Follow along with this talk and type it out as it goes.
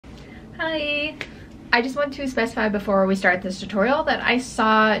Hi! I just want to specify before we start this tutorial that I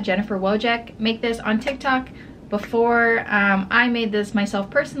saw Jennifer Wojcik make this on TikTok before I made this myself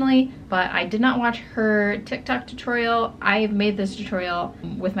personally, but I did not watch her TikTok tutorial. I made this tutorial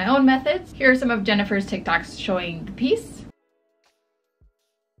with my own methods. Here are some of Jennifer's TikToks showing the piece.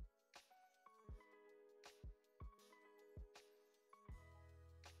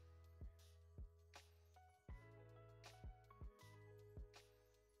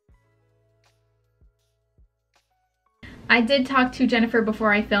 I did talk to Jennifer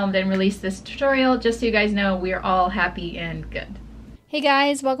before I filmed and released this tutorial, just so you guys know we are all happy and good. Hey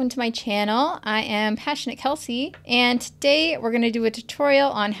guys, welcome to my channel. I am Passionate Kelsie, and today we're going to do a tutorial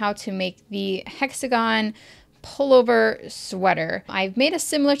on how to make the Hexagon pullover sweater. I've made a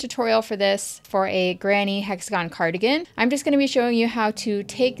similar tutorial for this for a granny hexagon cardigan. I'm just going to be showing you how to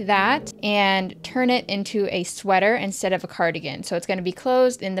take that and turn it into a sweater instead of a cardigan. So it's going to be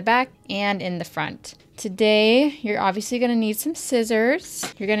closed in the back and in the front. Today, you're obviously going to need some scissors.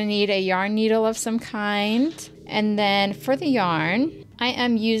 You're going to need a yarn needle of some kind. And then for the yarn, I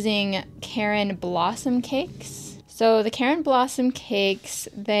am using Caron Blossom Cakes. So the Caron Blossom Cakes,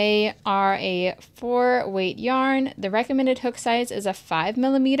 they are a 4-weight yarn. The recommended hook size is a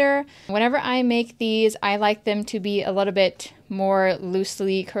 5mm. Whenever I make these, I like them to be a little bit more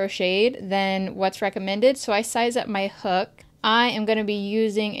loosely crocheted than what's recommended. So I size up my hook. I am going to be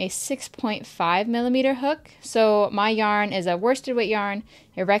using a 6.5mm hook. So my yarn is a worsted weight yarn.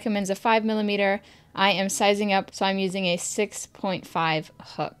 It recommends a 5mm. I am sizing up, so I'm using a 6.5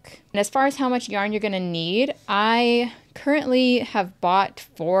 hook. And as far as how much yarn you're going to need, I currently have bought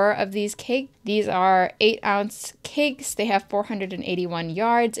 4 of these cakes. These are 8-ounce cakes. They have 481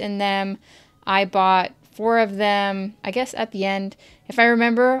 yards in them. I bought 4 of them, I guess at the end. If I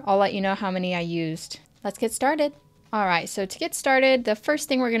remember, I'll let you know how many I used. Let's get started. All right, so to get started, the first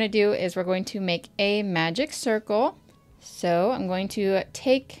thing we're going to do is we're going to make a magic circle. So I'm going to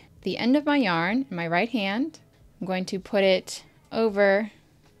take the end of my yarn in my right hand. I'm going to put it over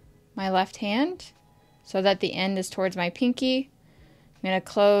my left hand so that the end is towards my pinky. I'm going to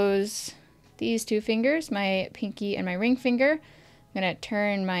close these 2 fingers, my pinky and my ring finger. I'm going to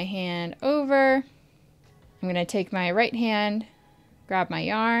turn my hand over. I'm going to take my right hand, grab my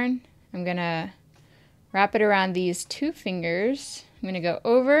yarn. I'm going to wrap it around these 2 fingers. I'm going to go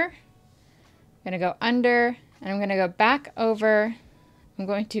over, I'm going to go under, and I'm going to go back over. I'm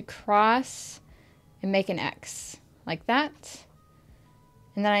going to cross and make an X like that.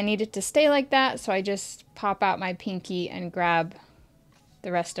 And then I need it to stay like that, so I just pop out my pinky and grab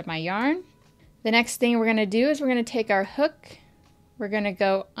the rest of my yarn. The next thing we're going to do is we're going to take our hook. We're going to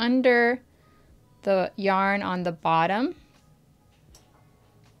go under the yarn on the bottom.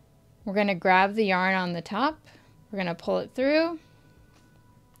 We're going to grab the yarn on the top. We're going to pull it through.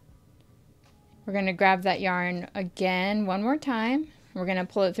 We're going to grab that yarn again one more time. We're going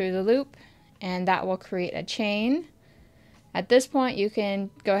to pull it through the loop, and that will create a chain. At this point, you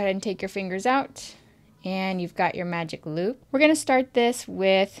can go ahead and take your fingers out, and you've got your magic loop. We're going to start this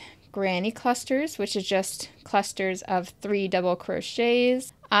with granny clusters, which is just clusters of 3 double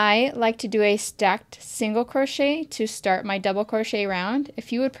crochets. I like to do a stacked single crochet to start my double crochet round.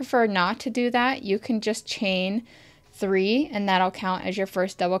 If you would prefer not to do that, you can just chain 3 and that'll count as your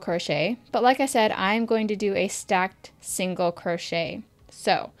first double crochet. But like I said, I'm going to do a stacked single crochet.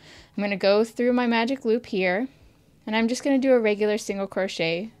 So I'm going to go through my magic loop here, and I'm just going to do a regular single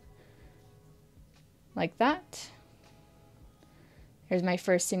crochet like that. Here's my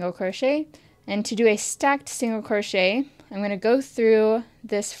first single crochet. And to do a stacked single crochet, I'm going to go through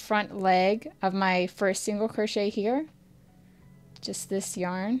this front leg of my first single crochet here. Just this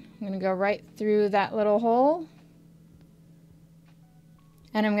yarn. I'm going to go right through that little hole.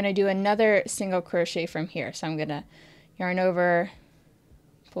 And I'm going to do another single crochet from here. So I'm going to yarn over,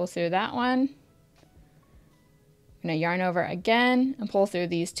 pull through that one. I'm going to yarn over again and pull through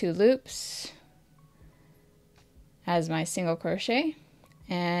these 2 loops as my single crochet.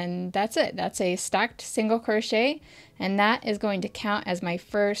 And that's it. That's a stacked single crochet, and that is going to count as my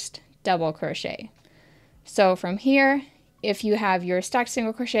first double crochet. So from here, if you have your stacked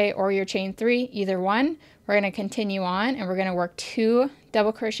single crochet or your chain 3, either one, we're going to continue on and we're going to work 2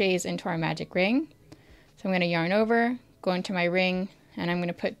 double crochets into our magic ring. So I'm going to yarn over, go into my ring, and I'm going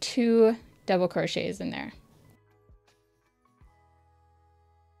to put 2 double crochets in there.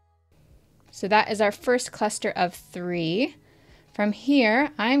 So that is our first cluster of 3. From here,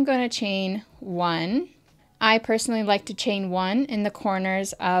 I'm going to chain 1. I personally like to chain 1 in the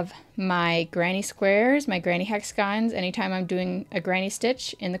corners of my granny squares, my granny hexagons. Anytime I'm doing a granny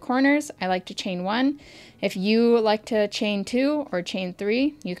stitch in the corners, I like to chain 1. If you like to chain 2 or chain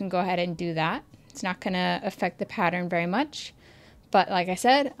 3, you can go ahead and do that. It's not going to affect the pattern very much. But like I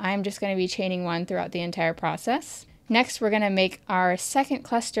said, I'm just going to be chaining 1 throughout the entire process. Next, we're going to make our second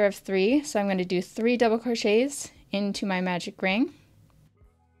cluster of 3. So I'm going to do 3 double crochets into my magic ring.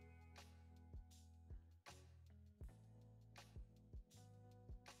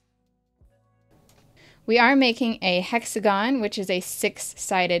 We are making a hexagon, which is a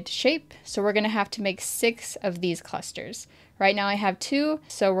 6-sided shape, so we're going to have to make 6 of these clusters. Right now I have 2,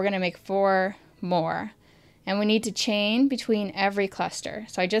 so we're going to make 4 more. And we need to chain between every cluster.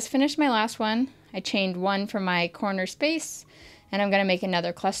 So I just finished my last one. I chained 1 from my corner space, and I'm going to make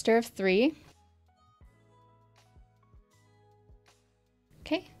another cluster of 3.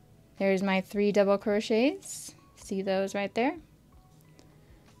 Okay, there's my 3 double crochets. See those right there?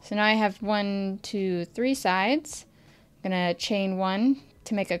 So now I have 1, 2, 3 sides. I'm going to chain 1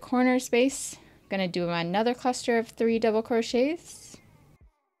 to make a corner space. I'm going to do another cluster of 3 double crochets.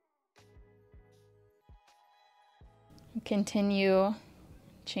 Continue,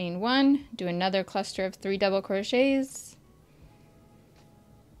 chain 1, do another cluster of 3 double crochets.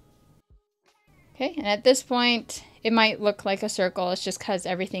 Okay, and at this point, it might look like a circle. It's just because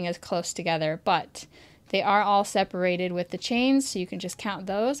everything is close together, but they are all separated with the chains, so you can just count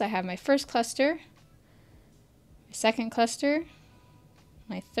those. I have my first cluster, my second cluster,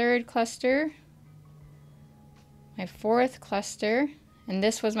 my third cluster, my fourth cluster, and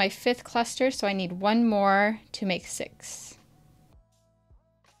this was my 5th cluster, so I need 1 more to make 6.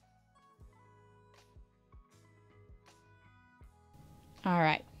 All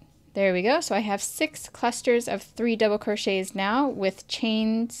right, there we go. So I have 6 clusters of 3 double crochets now with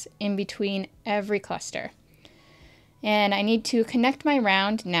chains in between every cluster. And I need to connect my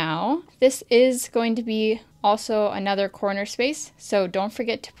round now. This is going to be also another corner space, so don't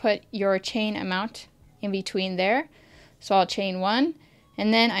forget to put your chain amount in between there. So I'll chain 1,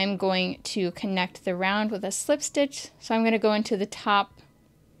 and then I'm going to connect the round with a slip stitch. So I'm going to go into the top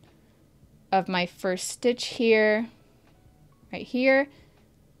of my first stitch here, right here.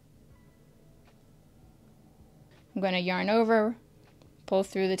 I'm going to yarn over, pull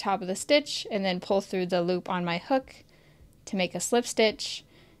through the top of the stitch, and then pull through the loop on my hook to make a slip stitch,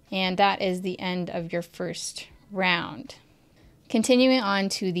 and that is the end of your first round. Continuing on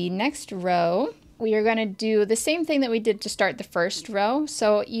to the next row, we are going to do the same thing that we did to start the first row.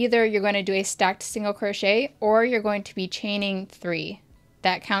 So either you're going to do a stacked single crochet or you're going to be chaining 3.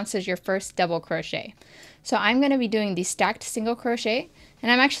 That counts as your first double crochet. So I'm going to be doing the stacked single crochet,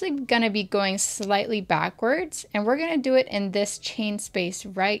 and I'm actually going to be going slightly backwards, and we're going to do it in this chain space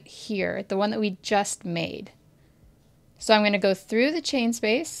right here, the one that we just made. So I'm going to go through the chain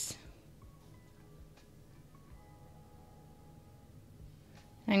space.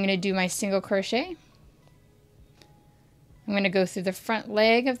 I'm going to do my single crochet. I'm going to go through the front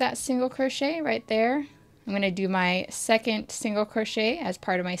leg of that single crochet right there. I'm going to do my second single crochet as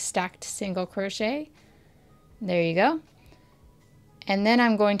part of my stacked single crochet. There you go. And then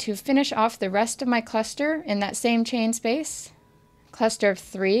I'm going to finish off the rest of my cluster in that same chain space. Cluster of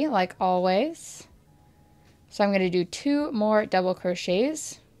 3 like always. So I'm going to do 2 more double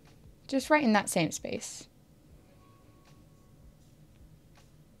crochets just right in that same space.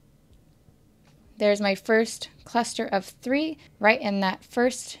 There's my first cluster of 3 right in that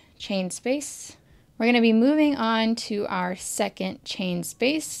first chain space. We're going to be moving on to our second chain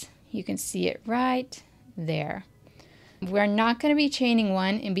space. You can see it right there. We're not going to be chaining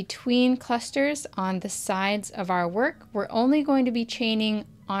 1 in between clusters on the sides of our work. We're only going to be chaining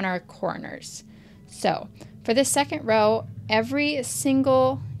on our corners. So for the second row, every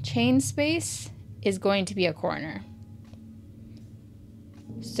single chain space is going to be a corner.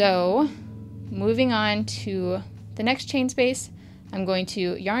 So moving on to the next chain space, I'm going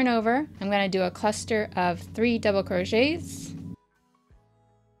to yarn over. I'm going to do a cluster of 3 double crochets.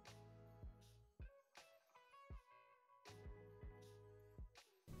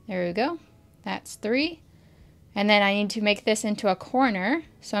 There we go. That's 3. And then I need to make this into a corner.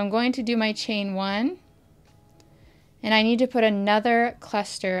 So I'm going to do my chain 1. And I need to put another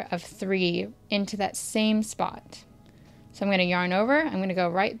cluster of 3 into that same spot. So I'm going to yarn over. I'm going to go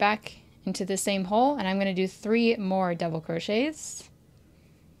right back into the same hole, and I'm going to do 3 more double crochets.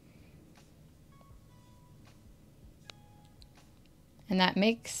 And that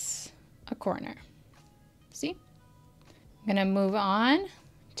makes a corner. See? I'm going to move on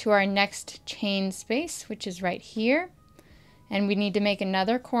to our next chain space, which is right here. And we need to make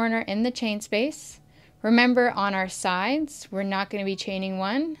another corner in the chain space. Remember, on our sides, we're not going to be chaining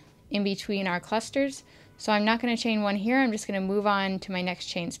one in between our clusters. So I'm not going to chain one here. I'm just going to move on to my next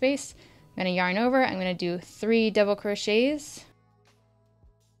chain space. I'm going to yarn over. I'm going to do 3 double crochets.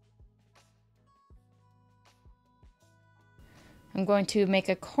 I'm going to make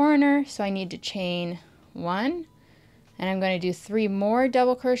a corner, so I need to chain 1. And I'm going to do 3 more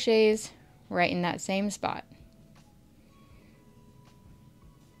double crochets right in that same spot.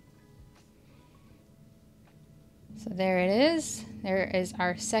 So there it is. There is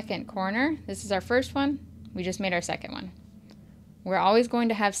our second corner. This is our first one. We just made our second one. We're always going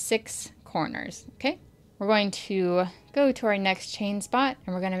to have 6 corners, okay? We're going to go to our next chain spot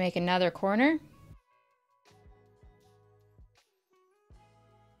and we're going to make another corner.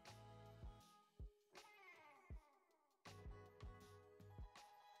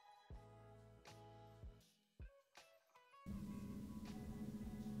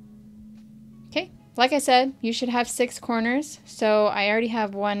 Okay, like I said, you should have 6 corners. So I already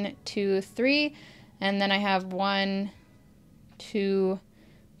have 1, 2, 3, and then I have 1, 2,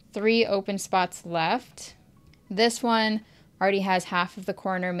 3 open spots left. This one already has half of the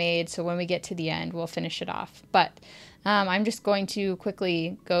corner made, so when we get to the end, we'll finish it off. But I'm just going to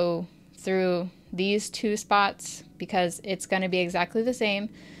quickly go through these 2 spots because it's going to be exactly the same.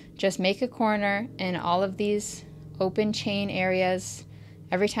 Just make a corner in all of these open chain areas.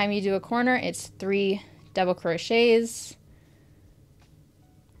 Every time you do a corner, it's 3 double crochets,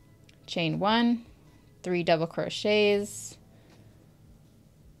 chain 1, 3 double crochets,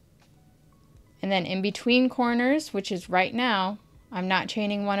 and then in between corners, which is right now, I'm not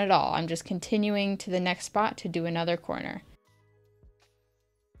chaining one at all. I'm just continuing to the next spot to do another corner.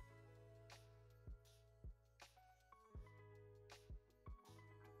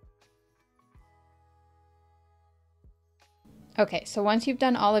 Okay, so once you've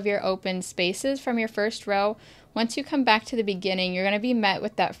done all of your open spaces from your first row, once you come back to the beginning, you're going to be met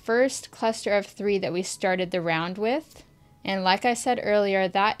with that first cluster of 3 that we started the round with. And like I said earlier,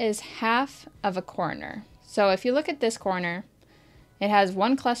 that is half of a corner. So if you look at this corner, it has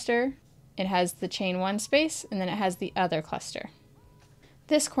 1 cluster, it has the chain 1 space, and then it has the other cluster.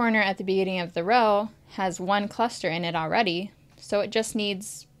 This corner at the beginning of the row has 1 cluster in it already, so it just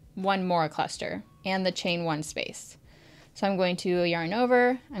needs 1 more cluster and the chain 1 space. So I'm going to yarn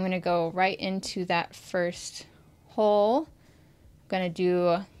over, I'm going to go right into that first hole. I'm going to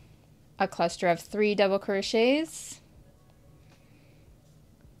do a cluster of 3 double crochets.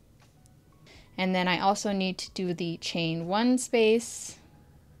 And then I also need to do the chain 1 space.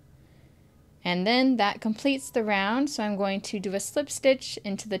 And then that completes the round, so I'm going to do a slip stitch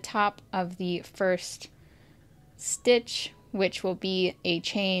into the top of the first stitch, which will be a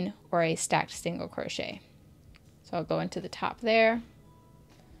chain or a stacked single crochet. So I'll go into the top there,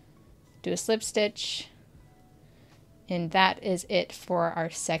 do a slip stitch, and that is it for our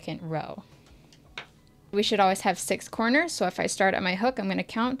second row. We should always have 6 corners, so if I start at my hook, I'm going to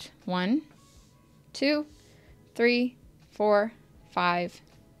count 1, 2, 3, 4, 5,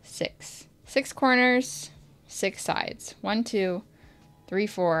 6. 6 corners, 6 sides. 1, 2, 3,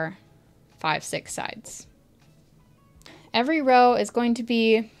 4, 5, 6 sides. Every row is going to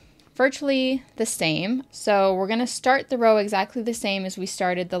be virtually the same. So we're going to start the row exactly the same as we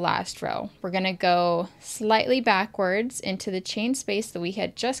started the last row. We're going to go slightly backwards into the chain space that we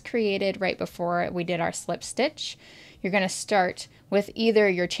had just created right before we did our slip stitch. You're going to start with either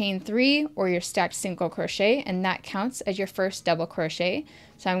your chain 3 or your stacked single crochet, and that counts as your first double crochet.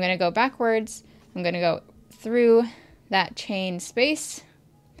 So I'm going to go backwards. I'm going to go through that chain space.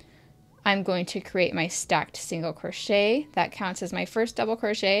 I'm going to create my stacked single crochet. That counts as my first double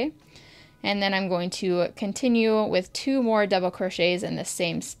crochet. And then I'm going to continue with 2 more double crochets in the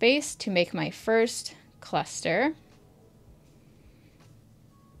same space to make my first cluster.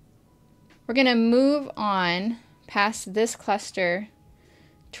 We're going to move on past this cluster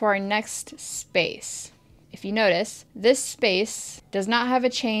to our next space. If you notice, this space does not have a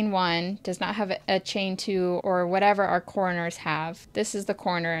chain 1, does not have a chain 2, or whatever our corners have. This is the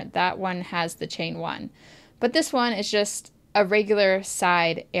corner, that one has the chain 1. But this one is just a regular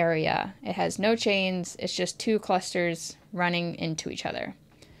side area. It has no chains, it's just 2 clusters running into each other.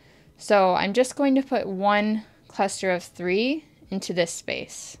 So I'm just going to put 1 cluster of 3 into this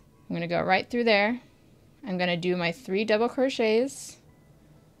space. I'm going to go right through there. I'm going to do my 3 double crochets.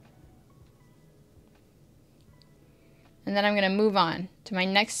 And then I'm going to move on to my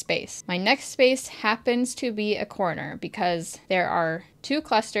next space. My next space happens to be a corner because there are 2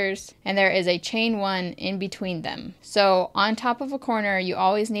 clusters and there is a chain 1 in between them. So on top of a corner, you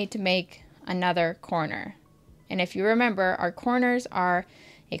always need to make another corner. And if you remember, our corners are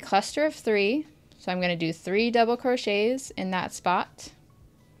a cluster of 3. So I'm going to do 3 double crochets in that spot.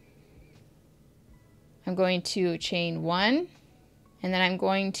 I'm going to chain 1, and then I'm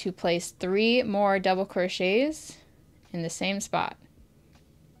going to place 3 more double crochets in the same spot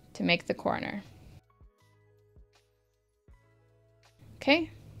to make the corner.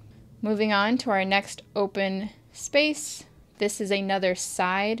 Okay, moving on to our next open space. This is another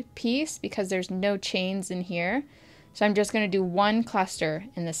side piece because there's no chains in here. So I'm just going to do 1 cluster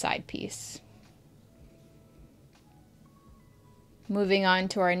in the side piece. Moving on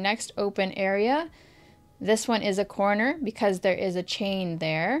to our next open area. This one is a corner because there is a chain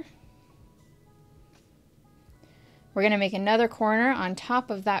there. We're going to make another corner on top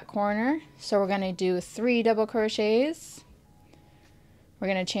of that corner. So we're going to do 3 double crochets. We're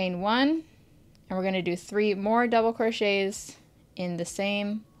going to chain 1, and we're going to do 3 more double crochets in the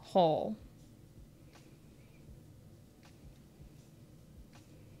same hole.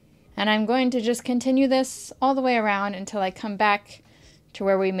 And I'm going to just continue this all the way around until I come back to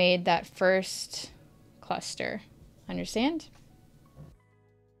where we made that first cluster. Understand?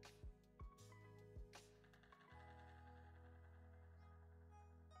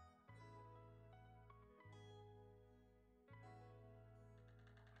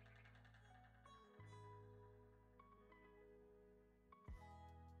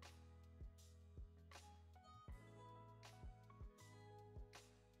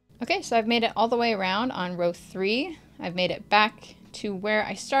 Okay, so I've made it all the way around on row 3. I've made it back to where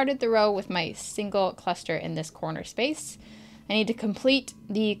I started the row with my single cluster in this corner space. I need to complete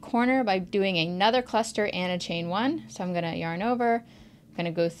the corner by doing another cluster and a chain 1. So I'm going to yarn over, I'm going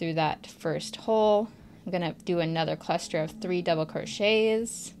to go through that first hole. I'm going to do another cluster of 3 double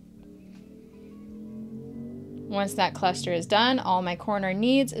crochets. Once that cluster is done, all my corner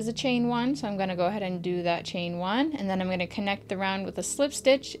needs is a chain 1, so I'm going to go ahead and do that chain 1, and then I'm going to connect the round with a slip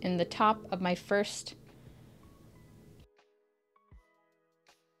stitch in the top of my first.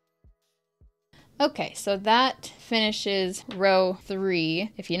 Okay, so that finishes row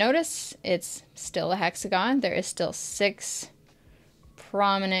 3. If you notice, it's still a hexagon. There is still 6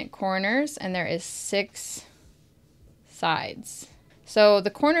 prominent corners, and there is 6 sides. So the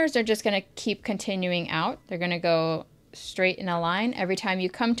corners are just going to keep continuing out. They're going to go straight in a line. Every time you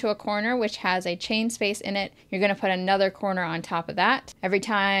come to a corner which has a chain space in it, you're going to put another corner on top of that. Every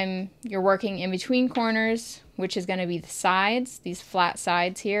time you're working in between corners, which is going to be the sides, these flat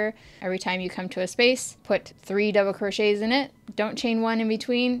sides here, every time you come to a space, put 3 double crochets in it. Don't chain 1 in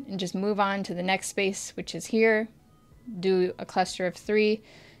between, and just move on to the next space, which is here. Do a cluster of 3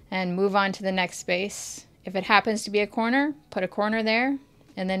 and move on to the next space. If it happens to be a corner, put a corner there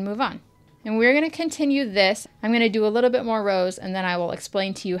and then move on. And we're going to continue this. I'm going to do a little bit more rows, and then I will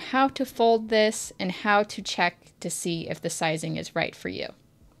explain to you how to fold this and how to check to see if the sizing is right for you.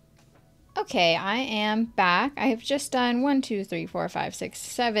 Okay, I am back. I have just done 1, 2, 3, 4, 5, 6,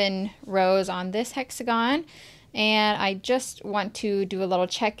 7 rows on this hexagon. And I just want to do a little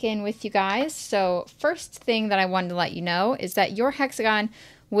check-in with you guys. So first thing that I wanted to let you know is that your hexagon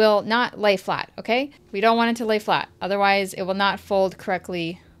will not lay flat, okay? We don't want it to lay flat, otherwise it will not fold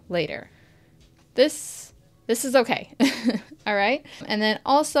correctly later. This is okay, all right? And then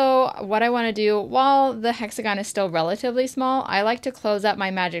also what I want to do while the hexagon is still relatively small, I like to close up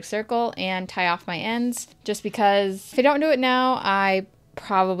my magic circle and tie off my ends, just because if I don't do it now, I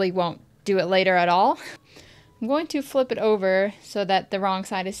probably won't do it later at all. I'm going to flip it over so that the wrong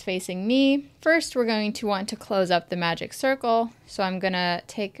side is facing me. First, we're going to want to close up the magic circle. So I'm going to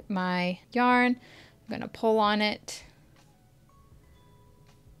take my yarn, I'm going to pull on it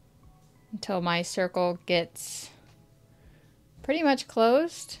until my circle gets pretty much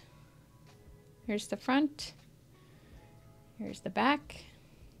closed. Here's the front, here's the back.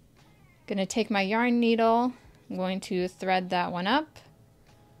 I'm going to take my yarn needle, I'm going to thread that one up.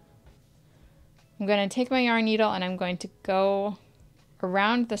 I'm going to take my yarn needle and I'm going to go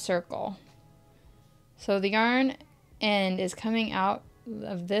around the circle. So the yarn end is coming out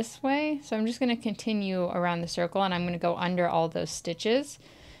of this way. So I'm just going to continue around the circle, and I'm going to go under all those stitches.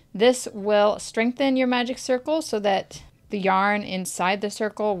 This will strengthen your magic circle so that the yarn inside the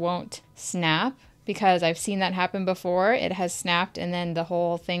circle won't snap, because I've seen that happen before. It has snapped and then the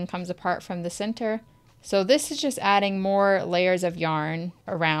whole thing comes apart from the center. So this is just adding more layers of yarn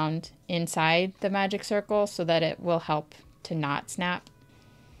around inside the magic circle so that it will help to not snap.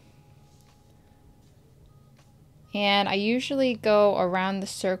 And I usually go around the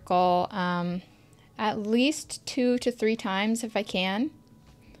circle at least 2 to 3 times if I can.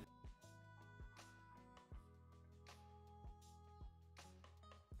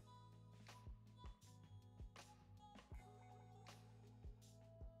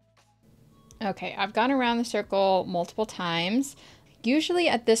 Okay, I've gone around the circle multiple times. Usually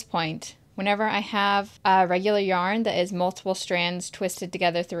at this point, whenever I have a regular yarn that is multiple strands twisted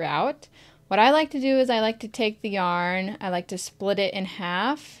together throughout, what I like to do is I like to take the yarn, I like to split it in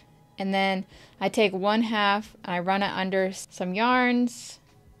half, and then I take one half and I run it under some yarns,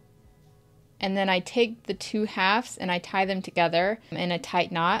 and then I take the two halves and I tie them together in a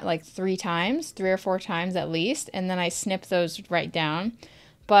tight knot like 3 or 4 times at least, and then I snip those right down.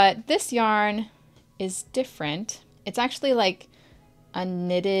 But this yarn is different. It's actually like a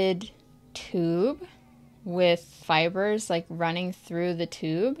knitted tube with fibers like running through the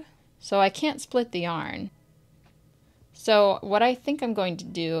tube. So I can't split the yarn. So what I think I'm going to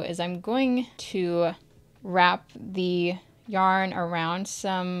do is I'm going to wrap the yarn around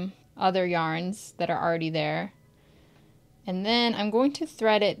some other yarns that are already there. And then I'm going to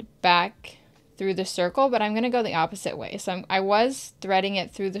thread it back through the circle, but I'm going to go the opposite way. So I was threading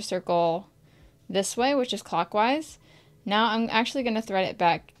it through the circle this way, which is clockwise. Now I'm actually going to thread it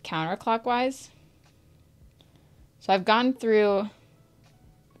back counterclockwise. So I've gone through a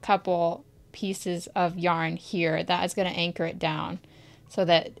couple pieces of yarn here that is going to anchor it down so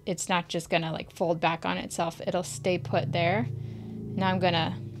that it's not just going to like fold back on itself. It'll stay put there. Now I'm going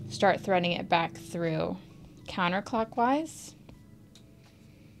to start threading it back through counterclockwise.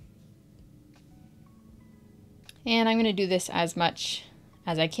 And I'm going to do this as much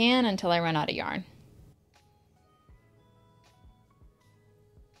as I can until I run out of yarn.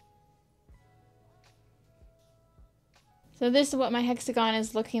 So this is what my hexagon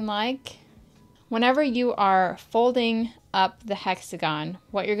is looking like. Whenever you are folding up the hexagon,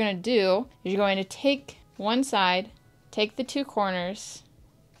 what you're going to do is you're going to take one side, take the 2 corners,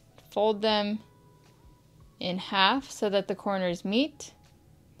 fold them in half so that the corners meet.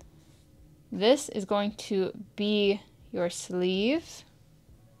 This is going to be your sleeve.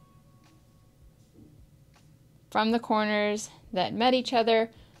 From the corners that met each other,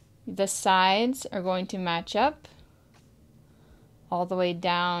 the sides are going to match up all the way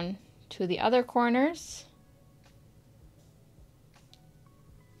down to the other corners.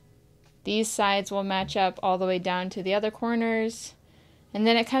 These sides will match up all the way down to the other corners. And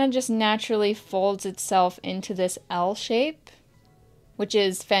then it kind of just naturally folds itself into this L shape, which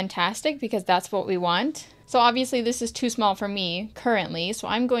is fantastic because that's what we want. So obviously this is too small for me currently, so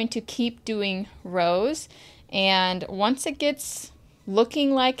I'm going to keep doing rows, and once it gets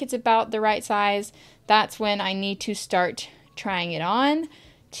looking like it's about the right size, that's when I need to start trying it on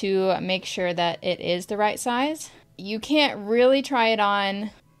to make sure that it is the right size. You can't really try it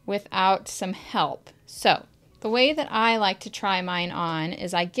on without some help. So the way that I like to try mine on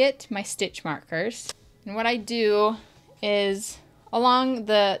is I get my stitch markers, and what I do is along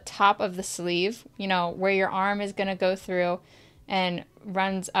the top of the sleeve, you know, where your arm is going to go through and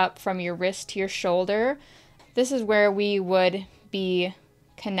runs up from your wrist to your shoulder, this is where we would be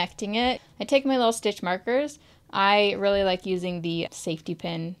connecting it. I take my little stitch markers. I really like using the safety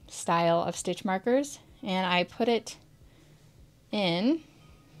pin style of stitch markers, and I put it in.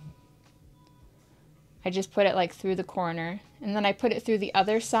 I just put it like through the corner, and then I put it through the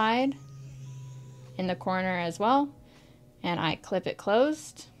other side in the corner as well, and I clip it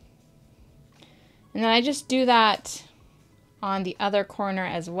closed. And then I just do that on the other corner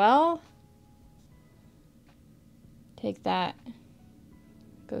as well. Take that,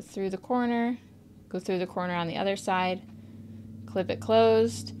 go through the corner on the other side, clip it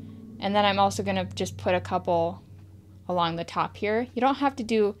closed, and then I'm also going to just put a couple along the top here. You don't have to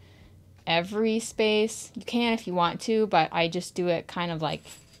do every space. You can if you want to, but I just do it kind of like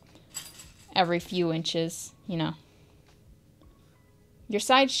every few inches, you know. Your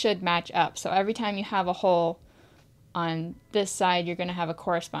sides should match up, so every time you have a hole on this side, you're going to have a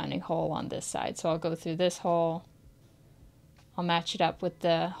corresponding hole on this side. So I'll go through this hole, I'll match it up with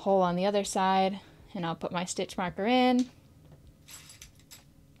the hole on the other side, and I'll put my stitch marker in,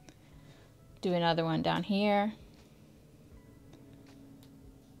 do another one down here.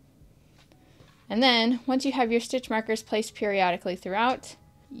 And then once you have your stitch markers placed periodically throughout,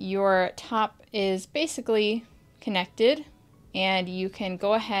 your top is basically connected, and you can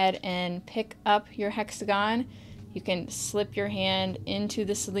go ahead and pick up your hexagon. You can slip your hand into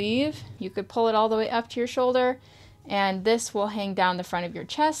the sleeve. You could pull it all the way up to your shoulder, and this will hang down the front of your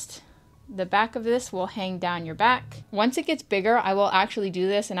chest. The back of this will hang down your back. Once it gets bigger, I will actually do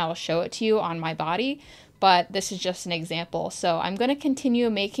this and I will show it to you on my body, but this is just an example. So I'm going to continue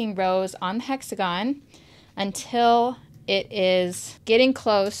making rows on the hexagon until it is getting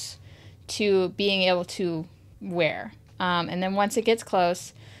close to being able to wear. And then once it gets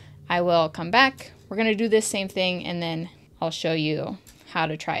close, I will come back. We're going to do this same thing, and then I'll show you how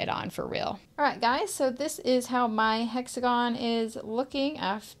to try it on for real. Alright guys, so this is how my hexagon is looking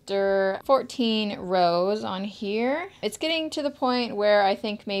after 14 rows on here. It's getting to the point where I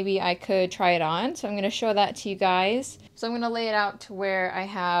think maybe I could try it on, so I'm going to show that to you guys. So I'm going to lay it out to where I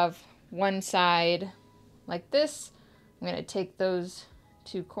have one side like this. I'm going to take those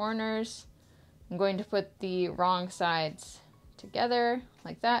two corners. I'm going to put the wrong sides together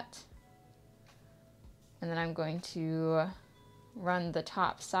like that. And then I'm going to run the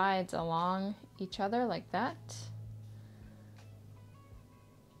top sides along each other like that.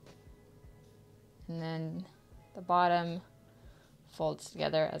 And then the bottom folds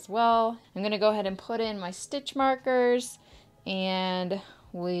together as well. I'm going to go ahead and put in my stitch markers and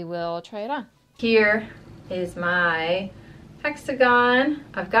we will try it on. Here is my hexagon.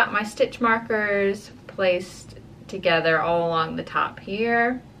 I've got my stitch markers placed together all along the top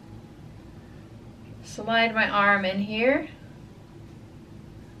here. Slide my arm in here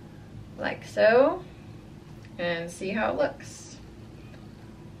like so and see how it looks.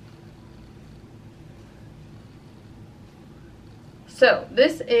 So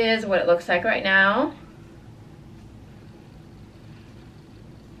this is what it looks like right now.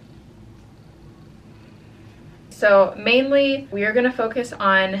 So mainly we are going to focus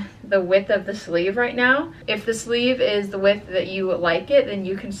on the width of the sleeve right now. If the sleeve is the width that you like it, then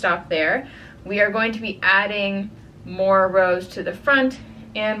you can stop there. We are going to be adding more rows to the front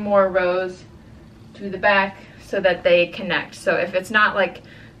and more rows to the back so that they connect. So if it's not like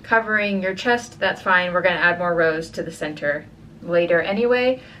covering your chest, that's fine. We're going to add more rows to the center later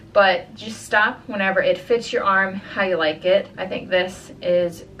anyway, but just stop whenever it fits your arm how you like it. I think this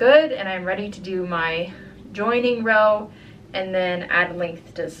is good and I'm ready to do my joining row and then add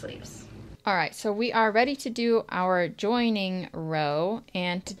length to the sleeves. Alright, so we are ready to do our joining row,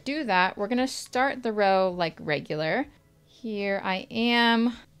 and to do that we're going to start the row like regular. Here I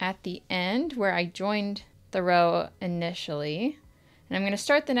am at the end where I joined the row initially, and I'm going to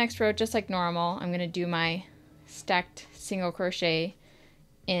start the next row just like normal. I'm going to do my stacked single crochet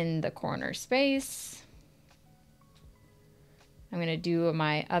in the corner space. I'm going to do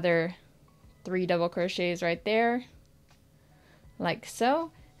my other 3 double crochets right there like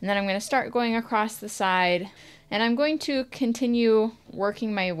so. And then I'm going to start going across the side, and I'm going to continue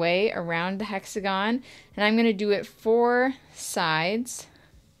working my way around the hexagon, and I'm going to do it 4 sides,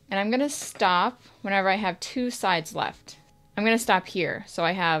 and I'm going to stop whenever I have 2 sides left. I'm going to stop here. So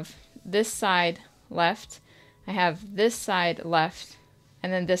I have this side left, I have this side left,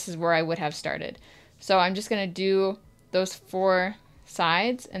 and then this is where I would have started. So I'm just going to do those 4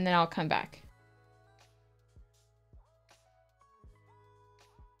 sides and then I'll come back.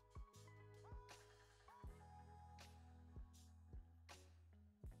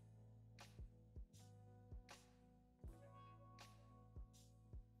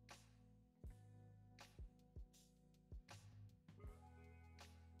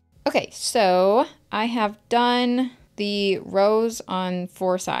 Okay, so I have done the rows on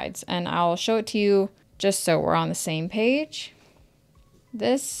 4 sides, and I'll show it to you just so we're on the same page.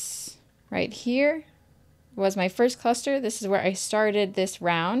 This right here was my first cluster. This is where I started this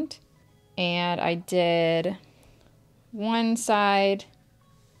round, and I did 1 side,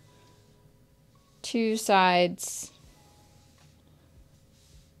 2 sides,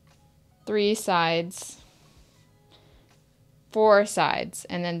 3 sides, 4 sides,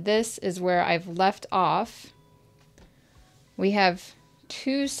 and then this is where I've left off. We have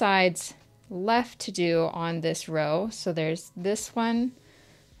 2 sides left to do on this row. So there's this one,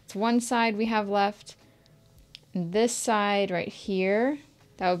 it's 1 side we have left, and this side right here,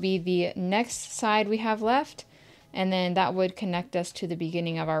 that would be the next side we have left, and then that would connect us to the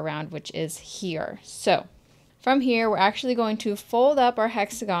beginning of our round, which is here. So from here, we're actually going to fold up our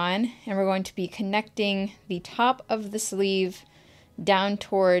hexagon, and we're going to be connecting the top of the sleeve down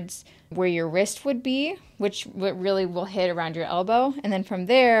towards where your wrist would be, which really will hit around your elbow. And then from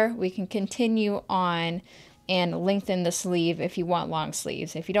there, we can continue on and lengthen the sleeve if you want long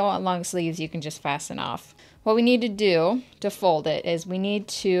sleeves. If you don't want long sleeves, you can just fasten off. What we need to do to fold it is we need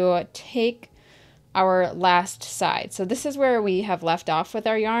to take our last side. So this is where we have left off with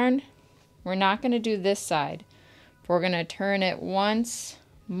our yarn. We're not going to do this side. We're going to turn it once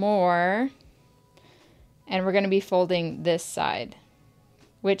more, and we're going to be folding this side,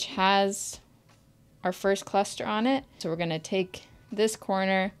 which has our first cluster on it. So we're going to take this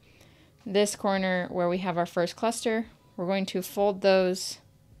corner where we have our first cluster. We're going to fold those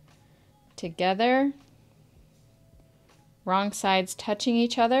together, wrong sides touching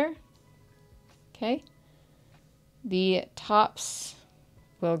each other. Okay. The tops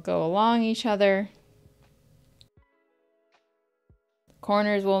will go along each other.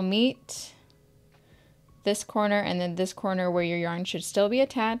 corners will meet, this corner and then this corner where your yarn should still be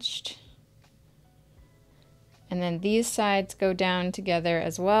attached. And then these sides go down together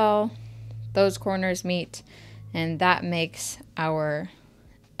as well. Those corners meet, and that makes our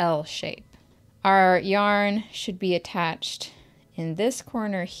L shape. Our yarn should be attached in this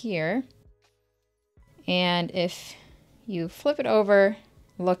corner here. And if you flip it over,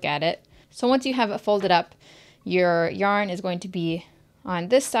 look at it. So once you have it folded up, your yarn is going to be on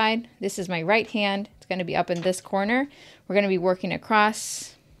this side. This is my right hand. It's going to be up in this corner. We're going to be working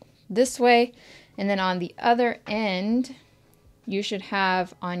across this way. And then on the other end, you should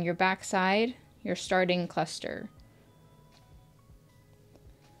have on your back side your starting cluster.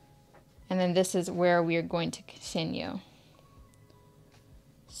 And then this is where we are going to continue.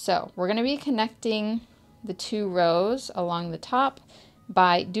 So we're going to be connecting the 2 rows along the top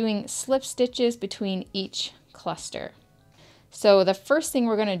by doing slip stitches between each cluster. So the first thing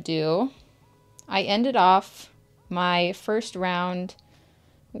we're going to do, I ended off my first round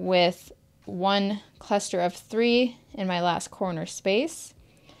with 1 cluster of 3 in my last corner space.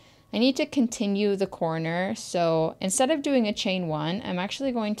 I need to continue the corner, so instead of doing a chain 1, I'm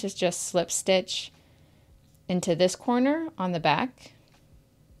actually going to just slip stitch into this corner on the back.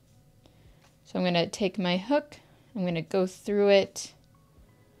 So I'm going to take my hook, I'm going to go through it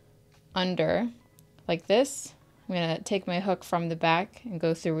under like this. I'm going to take my hook from the back and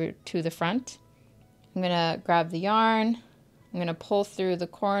go through it to the front. I'm going to grab the yarn, I'm going to pull through the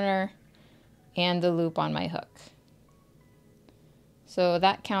corner and the loop on my hook. So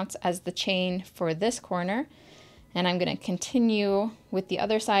that counts as the chain for this corner, and I'm going to continue with the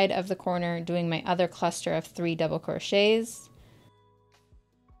other side of the corner doing my other cluster of 3 double crochets.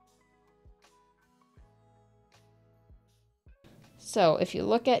 So if you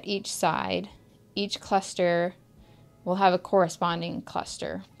look at each side, each cluster will have a corresponding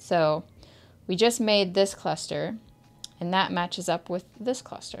cluster. So we just made this cluster, and that matches up with this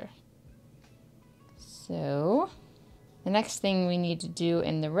cluster. So the next thing we need to do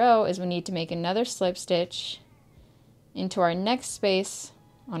in the row is we need to make another slip stitch into our next space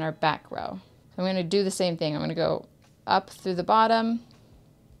on our back row. So I'm going to do the same thing. I'm going to go up through the bottom,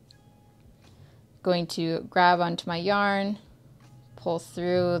 going to grab onto my yarn, pull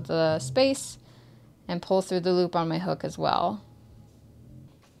through the space, and pull through the loop on my hook as well.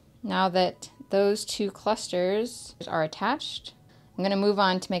 Now that those 2 clusters are attached, I'm going to move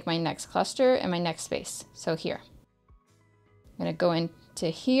on to make my next cluster and my next space. So here. I'm going to go into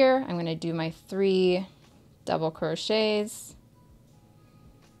here, I'm going to do my 3 double crochets,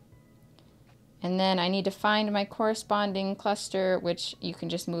 and then I need to find my corresponding cluster, which you can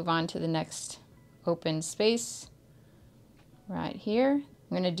just move on to the next open space right here. I'm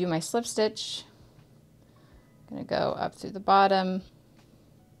going to do my slip stitch, I'm going to go up through the bottom,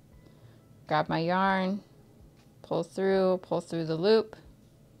 grab my yarn, pull through the loop,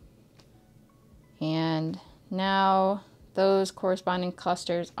 and now those corresponding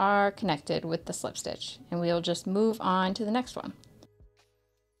clusters are connected with the slip stitch, and we'll just move on to the next one.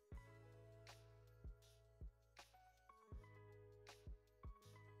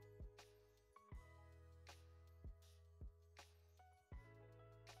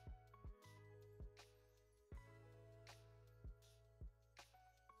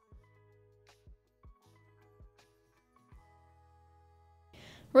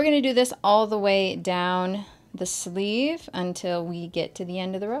 We're going to do this all the way down the sleeve until we get to the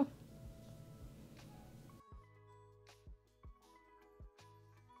end of the row.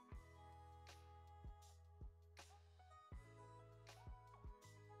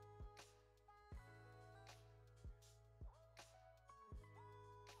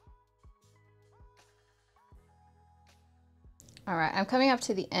 All right, I'm coming up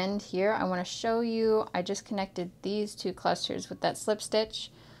to the end here. I want to show you, I just connected these 2 clusters with that slip stitch.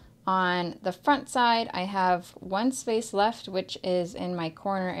 On the front side, I have 1 space left, which is in my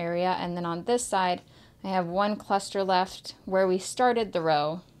corner area, and then on this side, I have 1 cluster left where we started the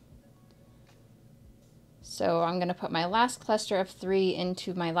row. So I'm going to put my last cluster of 3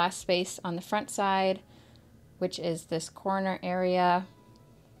 into my last space on the front side, which is this corner area.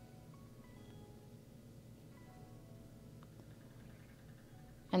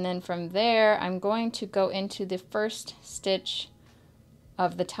 And then from there, I'm going to go into the first stitch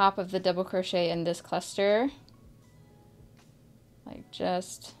of the top of the double crochet in this cluster, like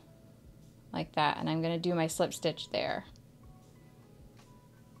just like that, and I'm going to do my slip stitch there.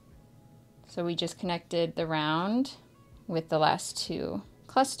 So we just connected the round with the last 2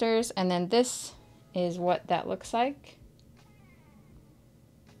 clusters, and then this is what that looks like.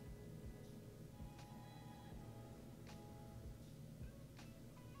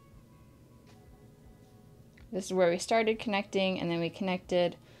 This is where we started connecting, and then we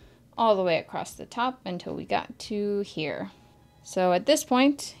connected all the way across the top until we got to here. So at this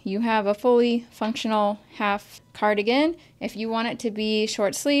point, you have a fully functional half cardigan. If you want it to be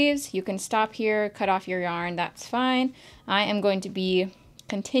short sleeves, you can stop here, cut off your yarn, that's fine. I am going to be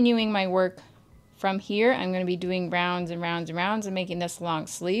continuing my work from here. I'm going to be doing rounds and rounds and rounds and making this long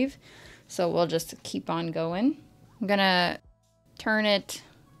sleeve. So we'll just keep on going. I'm going to turn it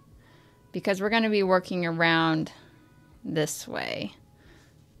because we're going to be working around this way.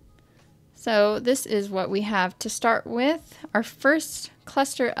 So this is what we have to start with. Our first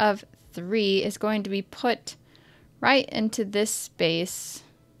cluster of 3 is going to be put right into this space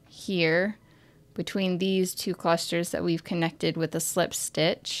here between these 2 clusters that we've connected with a slip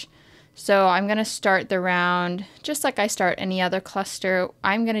stitch. So I'm going to start the round just like I start any other cluster.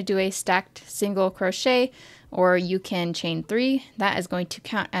 I'm going to do a stacked single crochet, or you can chain 3. That is going to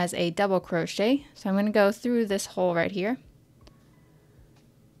count as a double crochet. So I'm going to go through this hole right here.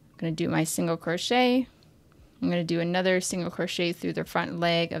 I'm going to do my single crochet. I'm going to do another single crochet through the front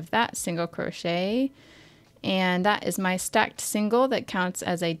leg of that single crochet, and that is my stacked single that counts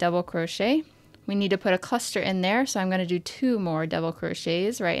as a double crochet. We need to put a cluster in there, so I'm going to do 2 more double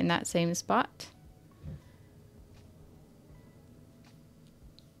crochets right in that same spot.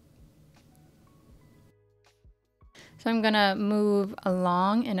 So I'm going to move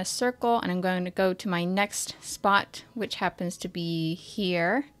along in a circle, and I'm going to go to my next spot, which happens to be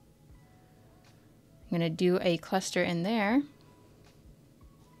here. I'm going to do a cluster in there.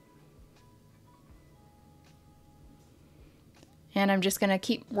 And I'm just going to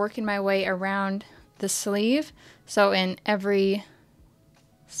keep working my way around the sleeve. So in every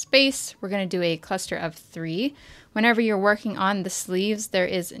space, we're going to do a cluster of 3. Whenever you're working on the sleeves, there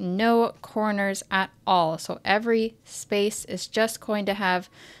is no corners at all. So every space is just going to have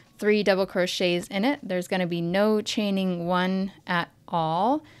 3 double crochets in it. There's going to be no chaining 1 at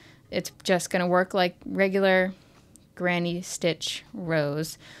all. It's just going to work like regular granny stitch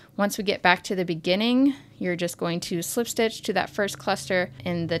rows. Once we get back to the beginning, you're just going to slip stitch to that first cluster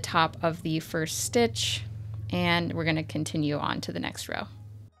in the top of the first stitch, and we're going to continue on to the next row.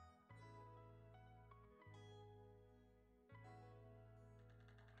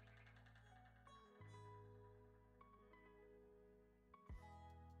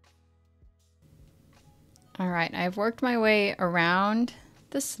 All right, I've worked my way around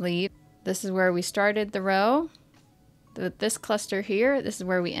the sleeve. This is where we started the row with this cluster here. This is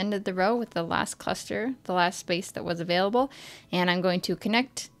where we ended the row with the last cluster, the last space that was available. And I'm going to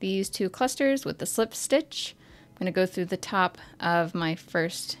connect these 2 clusters with the slip stitch. I'm going to go through the top of my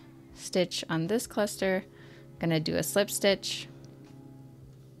first stitch on this cluster. I'm going to do a slip stitch.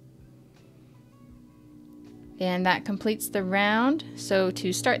 And that completes the round. So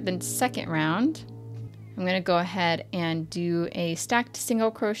to start the second round, I'm going to go ahead and do a stacked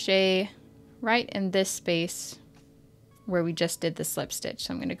single crochet right in this space where we just did the slip stitch.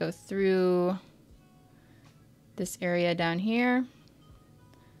 So I'm going to go through this area down here. I'm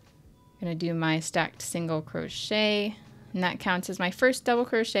going to do my stacked single crochet, and that counts as my first double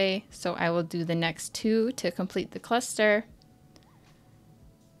crochet. So I will do the next 2 to complete the cluster.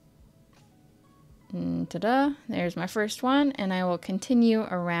 And ta-da, there's my first one, and I will continue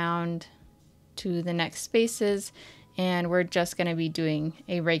around to the next spaces, and we're just going to be doing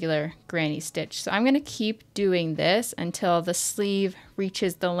a regular granny stitch. So I'm going to keep doing this until the sleeve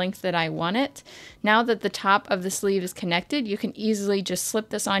reaches the length that I want it. Now that the top of the sleeve is connected, you can easily just slip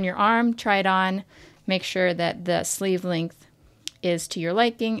this on your arm, try it on, make sure that the sleeve length is to your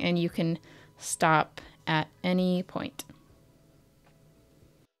liking, and you can stop at any point.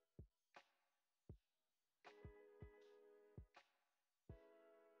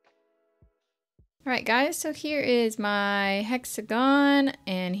 Alright guys, so here is my hexagon,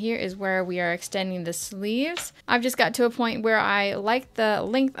 and here is where we are extending the sleeves. I've just got to a point where I like the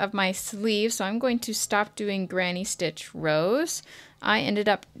length of my sleeve, so I'm going to stop doing granny stitch rows. I ended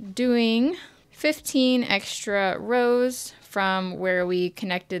up doing 15 extra rows from where we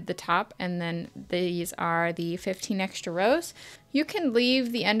connected the top, and then these are the 15 extra rows. You can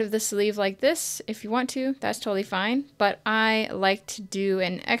leave the end of the sleeve like this if you want to, that's totally fine, but I like to do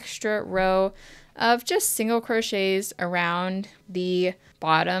an extra row of just single crochets around the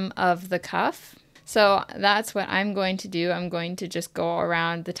bottom of the cuff. So that's what I'm going to do. I'm going to just go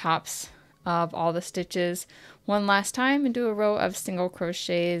around the tops of all the stitches one last time and do a row of single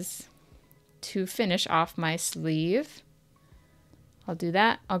crochets to finish off my sleeve. I'll do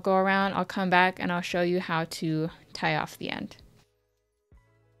that, I'll go around, I'll come back, and I'll show you how to tie off the end.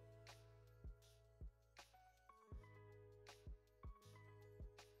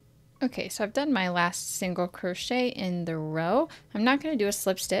 Okay, so I've done my last single crochet in the row. I'm not going to do a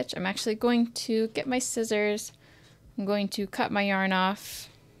slip stitch. I'm actually going to get my scissors. I'm going to cut my yarn off.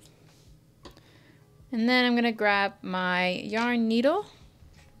 And then I'm going to grab my yarn needle.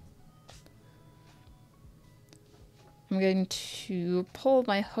 I'm going to pull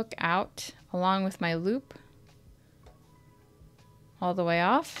my hook out along with my loop all the way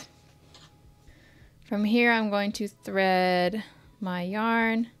off. From here, I'm going to thread my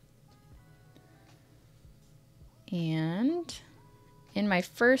yarn. And in my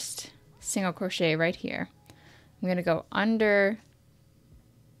first single crochet right here, I'm going to go under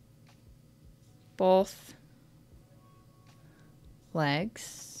both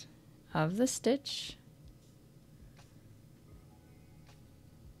legs of the stitch.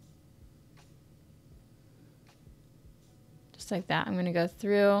 Just like that. I'm going to go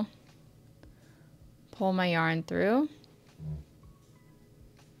through, pull my yarn through.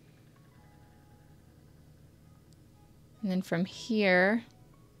 And then from here,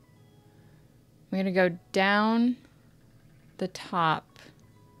 I'm going to go down the top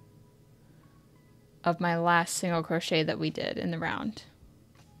of my last single crochet that we did in the round.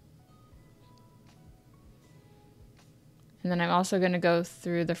 And then I'm also going to go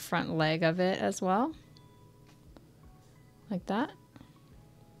through the front leg of it as well, like that.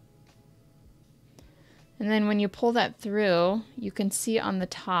 And then when you pull that through, you can see on the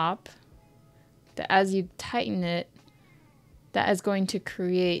top that as you tighten it, that is going to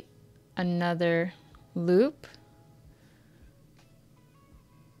create another loop.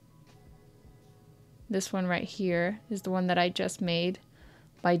 This one right here is the one that I just made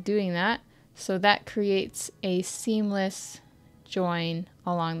by doing that. So that creates a seamless join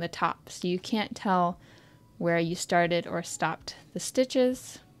along the top. So you can't tell where you started or stopped the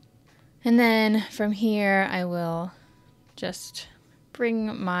stitches. And then from here, I will just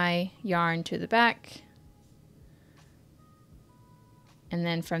bring my yarn to the back. And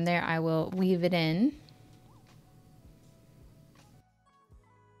then from there, I will weave it in.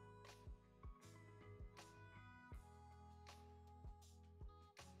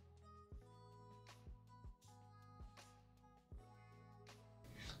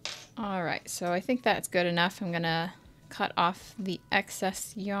 All right, so I think that's good enough. I'm gonna cut off the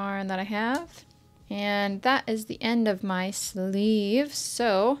excess yarn that I have. And that is the end of my sleeve.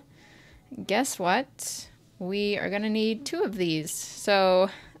 So guess what? We are going to need 2 of these. So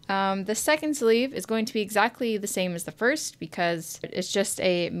the second sleeve is going to be exactly the same as the first because it's just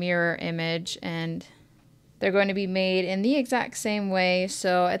a mirror image and they're going to be made in the exact same way.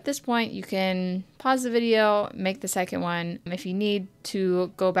 So at this point you can pause the video, make the second one. If you need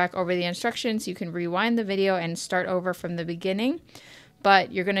to go back over the instructions, you can rewind the video and start over from the beginning.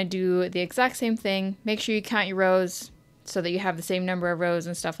 But you're going to do the exact same thing. Make sure you count your rows so that you have the same number of rows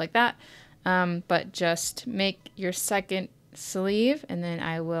and stuff like that. But just make your second sleeve and then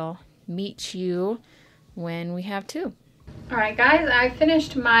I will meet you when we have 2. Alright guys, I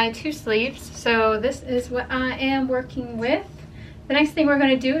finished my 2 sleeves, so this is what I am working with. The next thing we're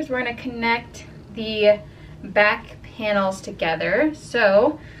going to do is we're going to connect the back panels together.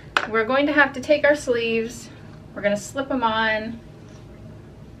 So we're going to have to take our sleeves, we're going to slip them on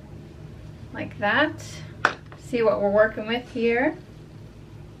like that. See what we're working with here.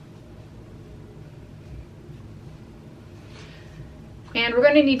 And we're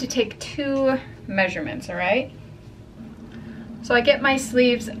going to need to take 2 measurements, all right? So I get my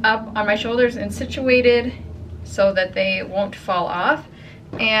sleeves up on my shoulders and situated so that they won't fall off.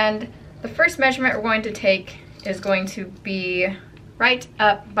 And the first measurement we're going to take is going to be right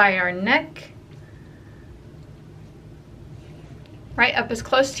up by our neck. Right up as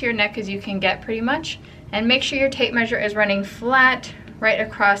close to your neck as you can get pretty much. And make sure your tape measure is running flat right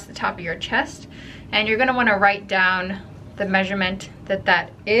across the top of your chest. And you're going to want to write down the measurement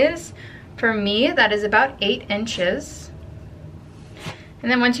that is. For me, that is about 8 inches. And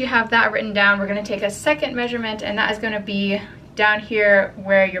then once you have that written down, we're going to take a second measurement, and that is going to be down here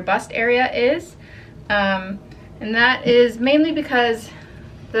where your bust area is. And that is mainly because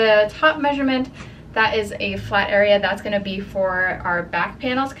the top measurement, that is a flat area. That's going to be for our back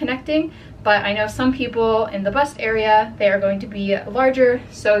panels connecting. But I know some people in the bust area, they are going to be larger,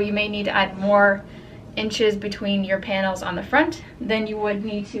 so you may need to add more inches between your panels on the front than you would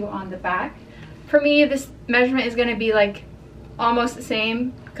need to on the back. For me, this measurement is going to be like almost the same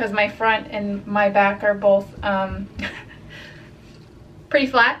because my front and my back are both pretty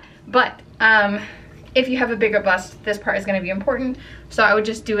flat, but if you have a bigger bust, this part is going to be important. So I would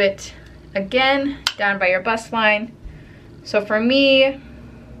just do it again down by your bust line. So for me,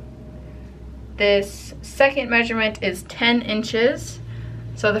 this second measurement is 10 inches.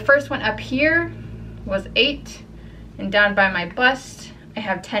 So the first one up here was 8, and down by my bust, I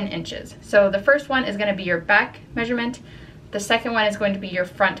have 10 inches. So the first one is gonna be your back measurement. The second one is going to be your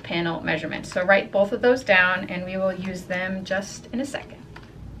front panel measurement. So write both of those down and we will use them just in a second.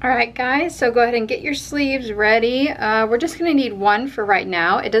 All right guys, so go ahead and get your sleeves ready. We're just gonna need one for right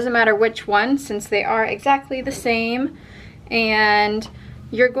now. It doesn't matter which one since they are exactly the same. And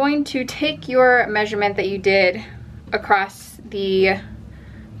you're going to take your measurement that you did across the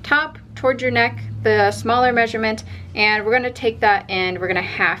top towards your neck, the smaller measurement, and we're gonna take that and we're gonna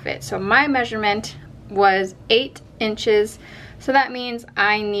half it. So my measurement was 8 inches. So that means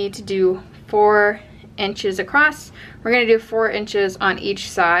I need to do 4 inches across. We're gonna do 4 inches on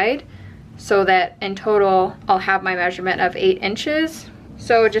each side so that in total I'll have my measurement of 8 inches.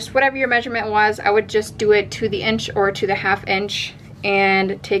 So just whatever your measurement was, I would just do it to the inch or to the ½ inch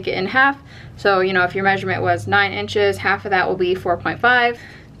and take it in half. So, you know, if your measurement was 9 inches, half of that will be 4.5.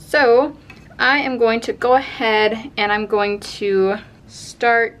 So I am going to go ahead and I'm going to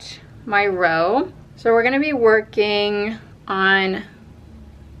start my row. So we're gonna be working on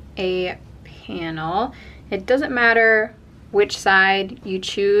a panel. It doesn't matter which side you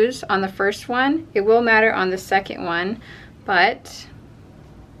choose on the first one. It will matter on the second one, but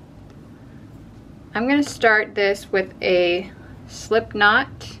I'm gonna start this with a slip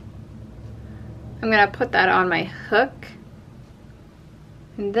knot. I'm gonna put that on my hook.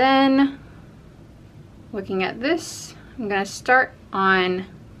 And then, looking at this, I'm gonna start on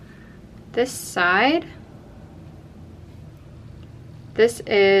this side. This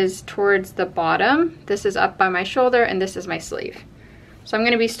is towards the bottom. This is up by my shoulder and this is my sleeve. So I'm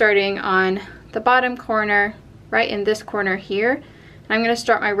gonna be starting on the bottom corner, right in this corner here. And I'm gonna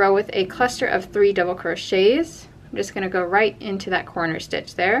start my row with a cluster of 3 double crochets. I'm just gonna go right into that corner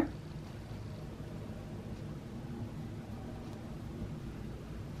stitch there.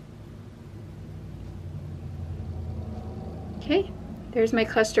 Okay, there's my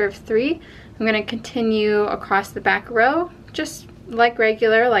cluster of 3. I'm gonna continue across the back row, just like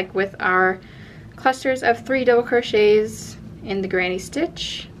regular, like with our clusters of 3 double crochets in the granny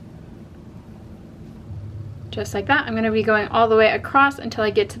stitch. Just like that. I'm gonna be going all the way across until I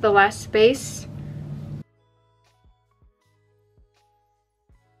get to the last space.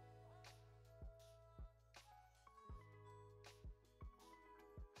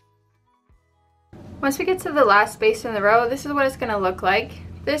 Once we get to the last space in the row, this is what it's gonna look like.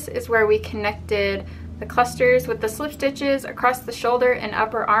 This is where we connected the clusters with the slip stitches across the shoulder and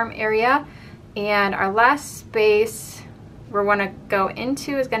upper arm area. And our last space we're gonna go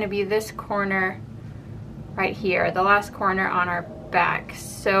into is gonna be this corner right here, the last corner on our back.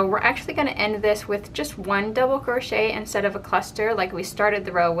 So we're actually gonna end this with just 1 double crochet instead of a cluster like we started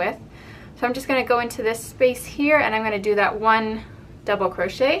the row with. So I'm just gonna go into this space here and I'm gonna do that 1 double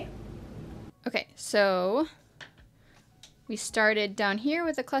crochet. Okay, so we started down here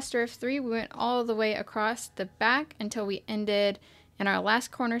with a cluster of 3. We went all the way across the back until we ended in our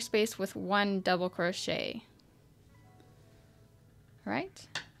last corner space with 1 double crochet. All right,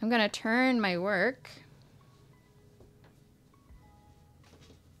 I'm gonna turn my work.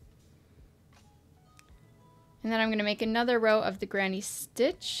 And then I'm gonna make another row of the granny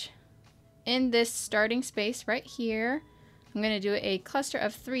stitch. In this starting space right here, I'm gonna do a cluster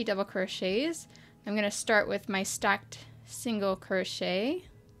of 3 double crochets. I'm gonna start with my stacked single crochet.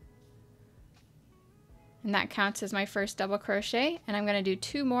 And that counts as my first double crochet. And I'm gonna do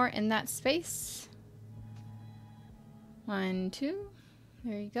 2 more in that space. 1, 2,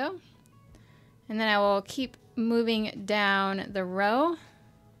 there you go. And then I will keep moving down the row,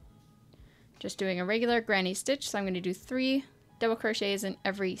 just doing a regular granny stitch. So I'm gonna do 3 double crochets in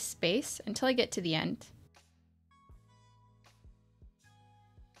every space until I get to the end.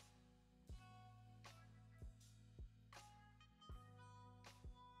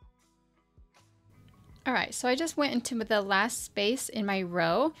 Alright, so I just went into the last space in my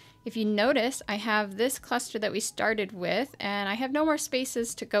row. If you notice, I have this cluster that we started with, and I have no more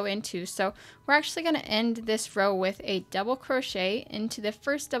spaces to go into. So we're actually going to end this row with a double crochet into the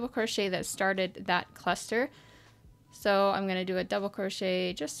first double crochet that started that cluster. So I'm going to do a double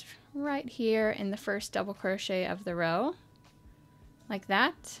crochet just right here in the first double crochet of the row, like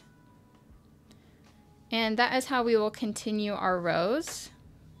that. And that is how we will continue our rows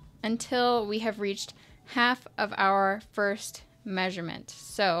until we have reached half of our first measurement.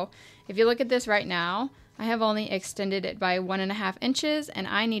 So if you look at this right now, I have only extended it by 1.5 inches and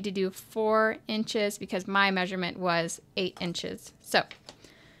I need to do 4 inches because my measurement was 8 inches. So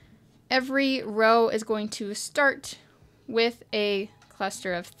every row is going to start with a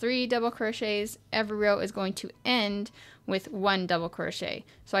cluster of 3 double crochets, every row is going to end with 1 double crochet.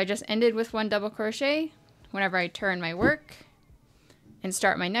 So I just ended with 1 double crochet. Whenever I turn my work and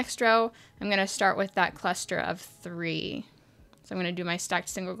start my next row, I'm going to start with that cluster of 3. So I'm going to do my stacked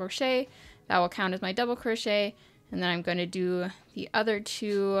single crochet. That will count as my double crochet. And then I'm going to do the other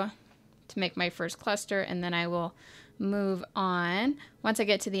 2 to make my first cluster, and then I will move on. Once I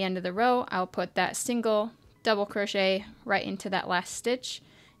get to the end of the row, I'll put that single double crochet right into that last stitch,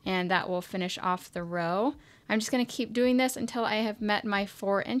 and that will finish off the row. I'm just going to keep doing this until I have met my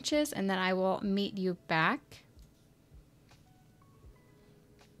 4 inches, and then I will meet you back.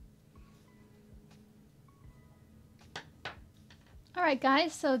 Alright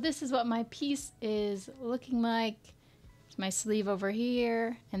guys, so this is what my piece is looking like. It's my sleeve over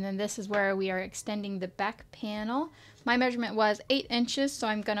here, and then this is where we are extending the back panel. My measurement was 8 inches, so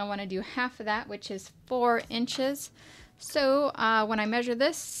I'm going to want to do half of that, which is 4 inches. So when I measure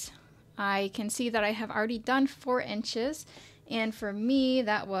this, I can see that I have already done 4 inches, and for me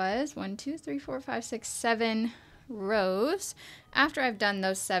that was 1, 2, 3, 4, 5, 6, 7 rows. After I've done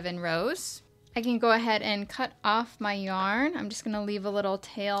those 7 rows, I can go ahead and cut off my yarn. I'm just going to leave a little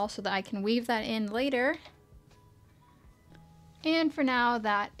tail so that I can weave that in later. And for now,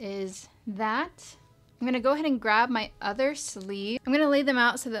 that is that. I'm going to go ahead and grab my other sleeve. I'm going to lay them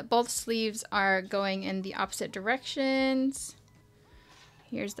out so that both sleeves are going in the opposite directions.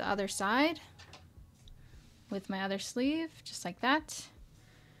 Here's the other side with my other sleeve, just like that.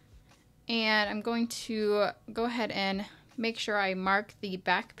 And I'm going to go ahead and make sure I mark the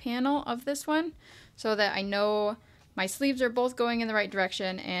back panel of this one so that I know my sleeves are both going in the right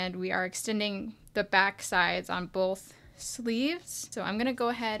direction and we are extending the back sides on both sleeves. So I'm going to go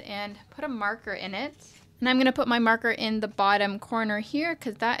ahead and put a marker in it, and I'm going to put my marker in the bottom corner here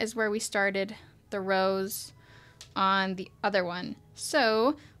because that is where we started the rows on the other one.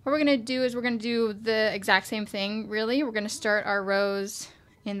 So what we're going to do is we're going to do the exact same thing really. We're going to start our rows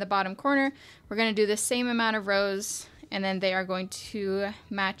in the bottom corner. We're going to do the same amount of rows, and then they are going to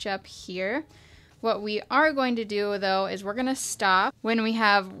match up here. What we are going to do though is we're going to stop when we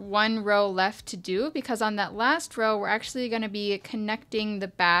have 1 row left to do, because on that last row we're actually going to be connecting the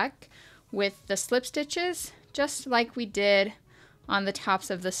back with the slip stitches just like we did on the tops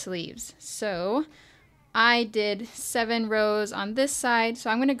of the sleeves. So I did 7 rows on this side,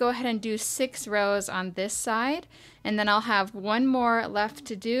 so I'm going to go ahead and do 6 rows on this side, and then I'll have 1 more left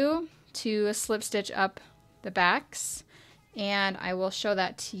to do to slip stitch up the backs, and I will show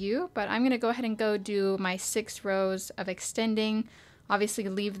that to you. But I'm going to go ahead and go do my 6 rows of extending. Obviously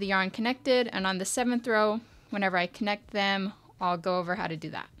leave the yarn connected, and on the 7th row, whenever I connect them, I'll go over how to do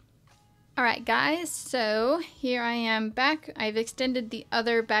that. Alright guys, so here I am back. I've extended the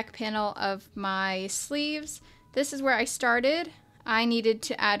other back panel of my sleeves. This is where I started. I needed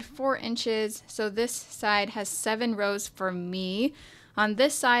to add 4 inches, so this side has 7 rows for me. On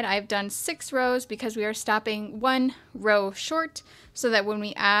this side, I've done 6 rows because we are stopping 1 row short, so that when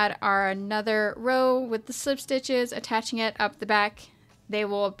we add our another row with the slip stitches, attaching it up the back, they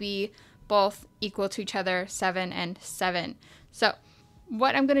will be both equal to each other, 7 and 7. So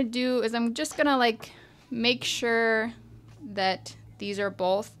what I'm going to do is I'm just going to make sure that these are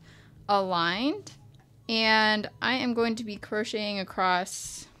both aligned, and I am going to be crocheting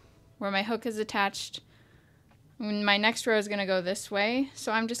across where my hook is attached. My next row is going to go this way,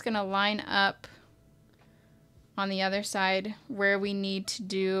 so I'm just going to line up on the other side where we need to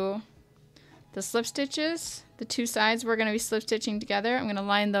do the slip stitches. The 2 sides we're going to be slip stitching together. I'm going to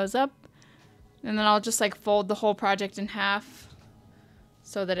line those up, and then I'll just fold the whole project in half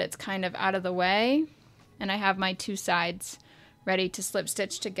so that it's kind of out of the way, and I have my 2 sides ready to slip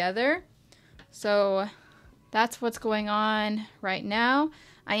stitch together. So that's what's going on right now.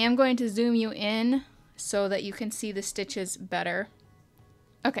 I am going to zoom you in so that you can see the stitches better.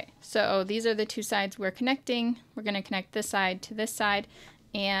 Okay, so these are the 2 sides we're connecting. We're going to connect this side to this side,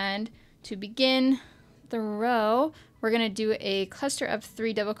 and to begin the row, we're going to do a cluster of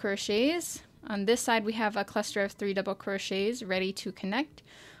 3 double crochets. On this side we have a cluster of 3 double crochets ready to connect.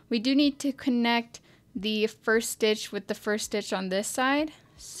 We do need to connect the first stitch with the first stitch on this side.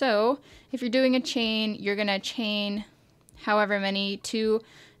 So if you're doing a chain, you're going to chain however many, 2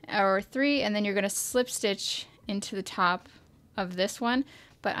 or 3, and then you're going to slip stitch into the top of this one.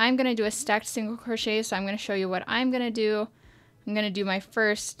 But I'm going to do a stacked single crochet, so I'm going to show you what I'm going to do. I'm going to do my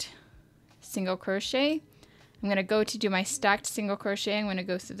first single crochet. I'm going to go to do my stacked single crochet. I'm going to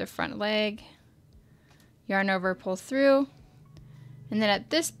go through the front leg, yarn over, pull through, and then at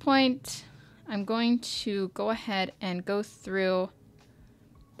this point I'm going to go ahead and go through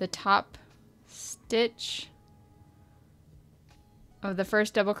the top stitch of the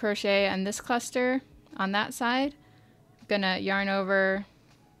first double crochet on this cluster on that side. I'm gonna yarn over,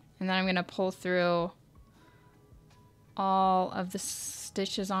 and then I'm gonna pull through all of the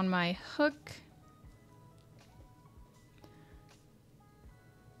stitches on my hook.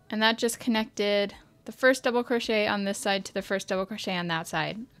 And that just connected the first double crochet on this side to the first double crochet on that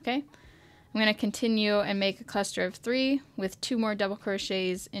side, okay? I'm going to continue and make a cluster of 3 with 2 more double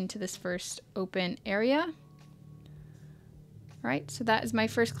crochets into this first open area. All right, so that is my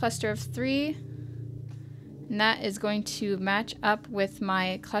first cluster of 3. And that is going to match up with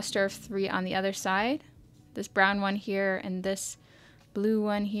my cluster of 3 on the other side. This brown one here and this blue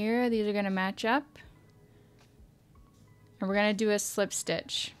one here, these are going to match up. And we're going to do a slip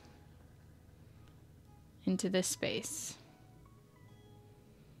stitch into this space.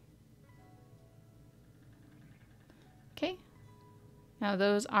 Okay, now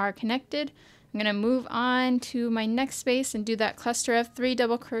those are connected. I'm going to move on to my next space and do that cluster of 3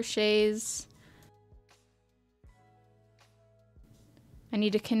 double crochets. I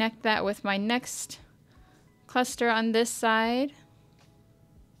need to connect that with my next cluster on this side.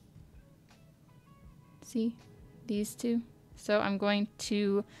 See these two? So I'm going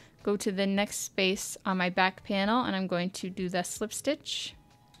to go to the next space on my back panel and I'm going to do the slip stitch.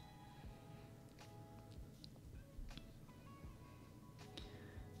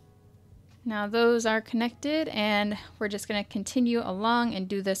 Now those are connected and we're just going to continue along and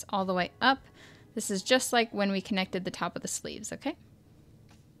do this all the way up. This is just like when we connected the top of the sleeves, okay?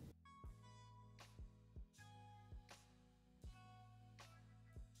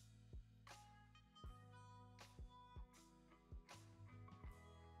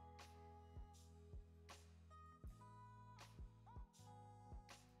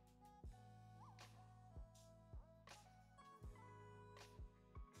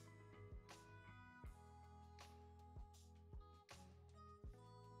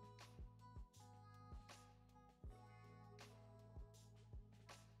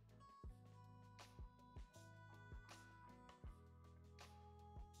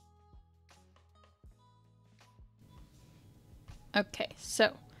 Okay,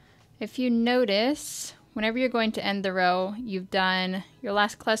 so if you notice, whenever you're going to end the row, you've done your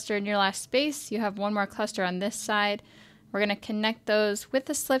last cluster in your last space. You have one more cluster on this side. We're going to connect those with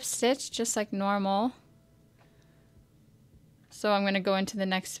a slip stitch, just like normal. So I'm going to go into the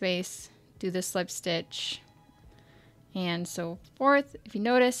next space, do the slip stitch, and so forth. If you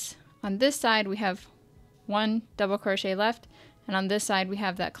notice, on this side we have 1 double crochet left, and on this side we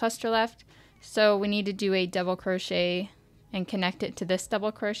have that cluster left. So we need to do a double crochet and connect it to this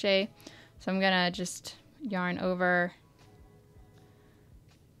double crochet. So I'm gonna just yarn over,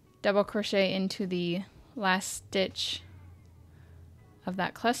 double crochet into the last stitch of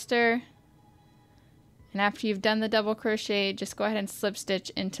that cluster. And after you've done the double crochet, just go ahead and slip stitch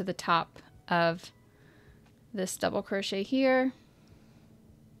into the top of this double crochet here.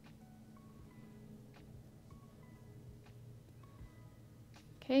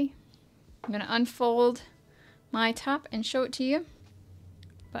 Okay, I'm gonna unfold my top and show it to you.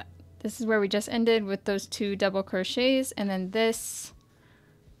 But this is where we just ended with those 2 double crochets, and then this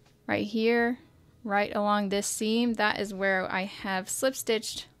right here, right along this seam, that is where I have slip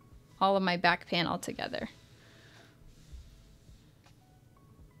stitched all of my back panel together.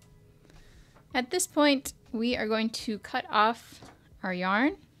 At this point, we are going to cut off our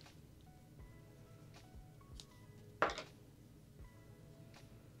yarn.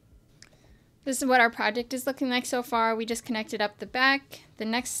 This is what our project is looking like so far. We just connected up the back. The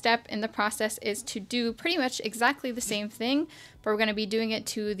next step in the process is to do pretty much exactly the same thing, but we're going to be doing it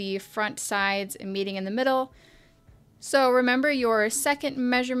to the front sides and meeting in the middle. So remember your second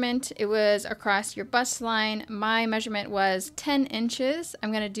measurement, it was across your bust line. My measurement was 10 inches.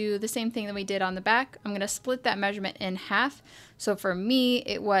 I'm going to do the same thing that we did on the back. I'm going to split that measurement in half. So for me,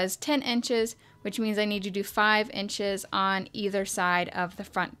 it was 10 inches, which means I need to do 5 inches on either side of the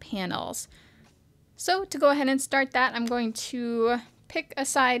front panels. So to go ahead and start that, I'm going to pick a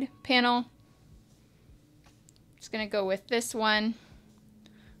side panel. Just going to go with this one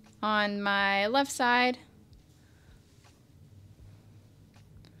on my left side.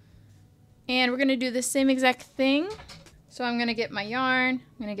 And we're going to do the same exact thing. So I'm going to get my yarn,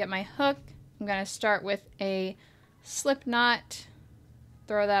 I'm going to get my hook. I'm going to start with a slip knot,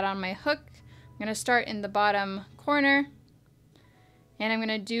 throw that on my hook. I'm going to start in the bottom corner, and I'm going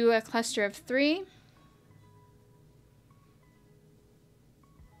to do a cluster of 3.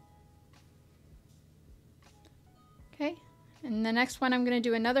 Okay, and the next one I'm going to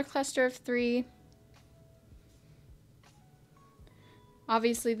do another cluster of 3.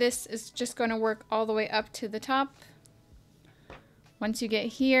 Obviously this is just going to work all the way up to the top. once you get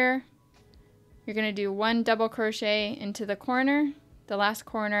here, you're going to do 1 double crochet into the corner, the last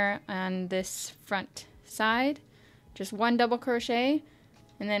corner on this front side, just 1 double crochet,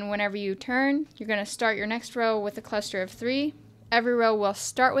 and then whenever you turn, you're going to start your next row with a cluster of 3. Every row will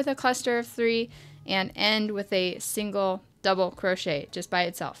start with a cluster of 3 and end with a single double crochet just by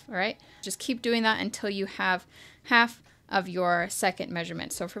itself, all right? Just keep doing that until you have half of your second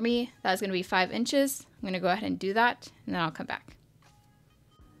measurement. So for me, that's going to be 5 inches. I'm going to go ahead and do that, and then I'll come back.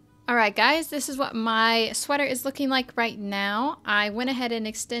 All right, guys, this is what my sweater is looking like right now. I went ahead and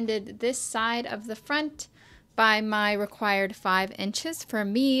extended this side of the front by my required 5 inches. For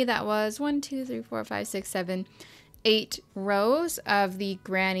me, that was 1, 2, 3, 4, 5, 6, 7, 8 rows of the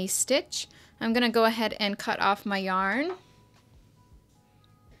granny stitch. I'm going to go ahead and cut off my yarn.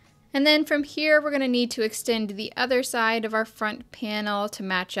 And then from here, we're going to need to extend the other side of our front panel to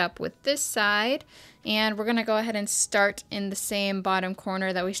match up with this side. And we're going to go ahead and start in the same bottom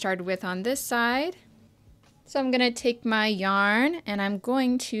corner that we started with on this side. So I'm going to take my yarn and I'm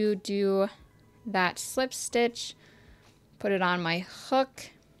going to do that slip stitch, put it on my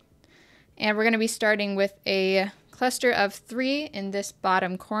hook. And we're going to be starting with a cluster of 3 in this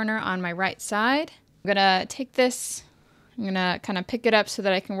bottom corner on my right side. I'm going to take this, I'm going to kind of pick it up so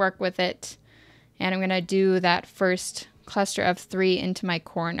that I can work with it. And I'm going to do that first cluster of 3 into my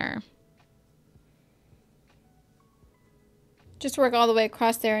corner. Just work all the way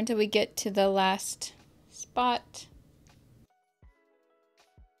across there until we get to the last spot.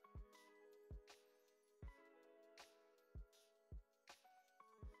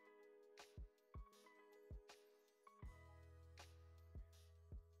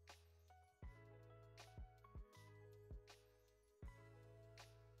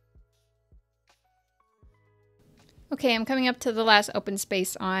 Okay, I'm coming up to the last open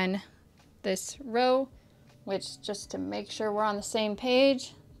space on this row, which, just to make sure we're on the same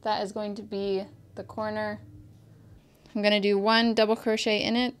page, that is going to be the corner. I'm going to do 1 double crochet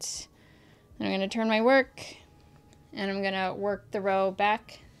in it, and I'm going to turn my work, and I'm going to work the row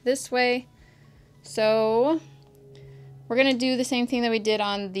back this way. So we're going to do the same thing that we did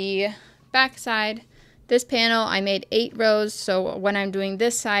on the back side. This panel, I made 8 rows, so when I'm doing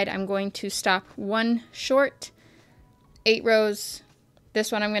this side, I'm going to stop 1 short, 8 rows.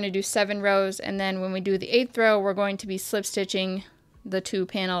 This one I'm going to do 7 rows, and then when we do the 8th row, we're going to be slip stitching the 2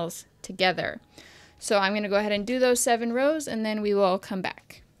 panels together. So I'm going to go ahead and do those 7 rows, and then we will come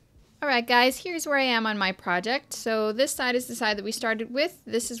back. Alright guys, here's where I am on my project. So this side is the side that we started with.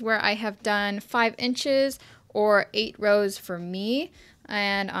 This is where I have done 5 inches or 8 rows for me.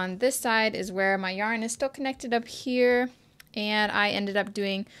 And on this side is where my yarn is still connected up here. And I ended up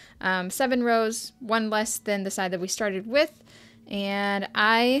doing 7 rows, 1 less than the side that we started with. And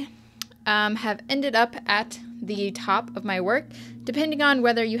I have ended up at the top of my work. Depending on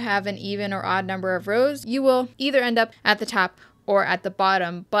whether you have an even or odd number of rows, you will either end up at the top or at the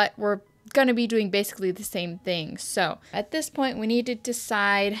bottom, but we're going to be doing basically the same thing. So at this point, we need to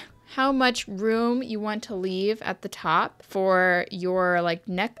decide how much room you want to leave at the top for your like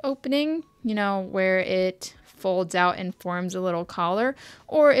neck opening, you know, where it folds out and forms a little collar,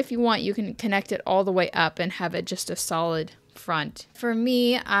 or if you want, you can connect it all the way up and have it just a solid front. For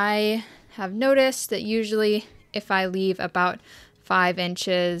me, I have noticed that usually if I leave about 5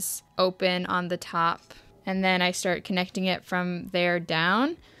 inches open on the top and then I start connecting it from there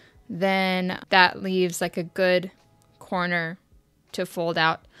down, then that leaves like a good corner to fold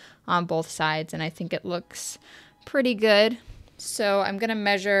out on both sides, and I think it looks pretty good. So I'm going to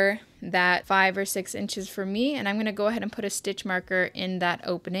measure that 5 or 6 inches for me, and I'm going to go ahead and put a stitch marker in that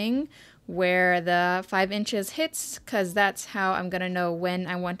opening where the 5 inches hits, because that's how I'm going to know when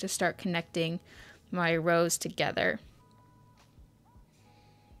I want to start connecting my rows together.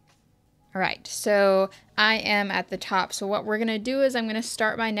 Alright, so I am at the top. So what we're going to do is I'm going to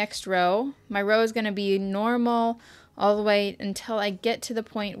start my next row. My row is going to be normal all the way until I get to the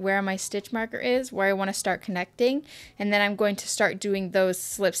point where my stitch marker is, where I want to start connecting. And then I'm going to start doing those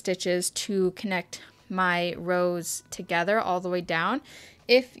slip stitches to connect my rows together all the way down.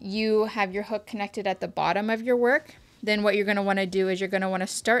 If you have your hook connected at the bottom of your work, then what you're going to want to do is you're going to want to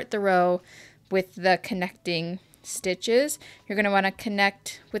start the row with the connecting stitches. You're going to want to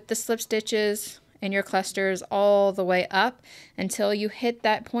connect with the slip stitches and your clusters all the way up until you hit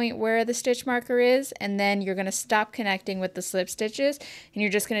that point where the stitch marker is, and then you're going to stop connecting with the slip stitches, and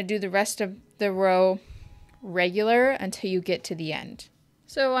you're just going to do the rest of the row regular until you get to the end.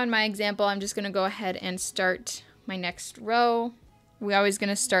 So on my example, I'm just going to go ahead and start my next row. We're always going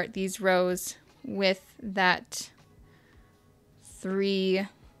to start these rows with that 3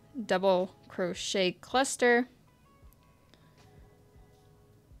 double crochet cluster.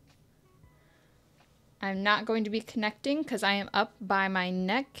 I'm not going to be connecting because I am up by my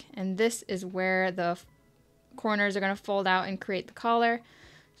neck, and this is where the corners are going to fold out and create the collar.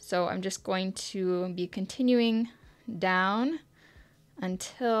 So I'm just going to be continuing down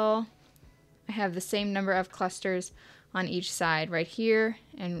until I have the same number of clusters on each side, right here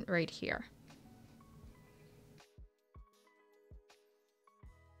and right here.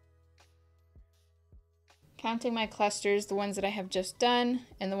 Counting my clusters, the ones that I have just done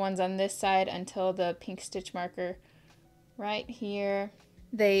and the ones on this side until the pink stitch marker right here.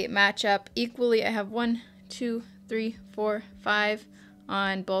 They match up equally. I have 1, 2, 3, 4, 5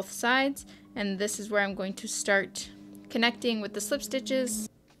 on both sides, and this is where I'm going to start connecting with the slip stitches.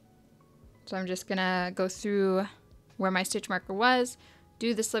 So I'm just gonna go through where my stitch marker was,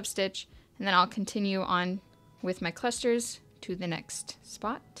 do the slip stitch, and then I'll continue on with my clusters to the next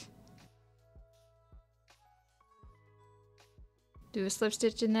spot. Do a slip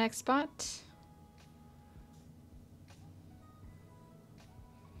stitch in the next spot.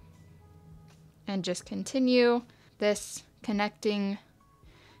 And just continue. This connecting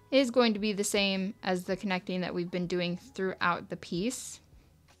is going to be the same as the connecting that we've been doing throughout the piece.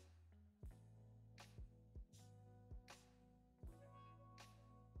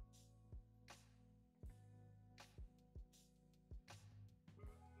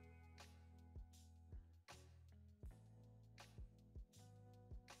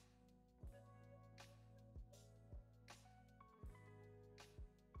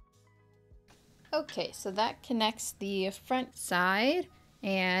 Okay, so that connects the front side,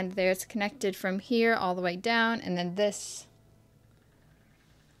 and there's connected from here all the way down, and then this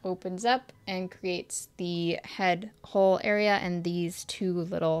opens up and creates the head hole area and these two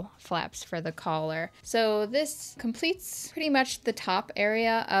little flaps for the collar. So this completes pretty much the top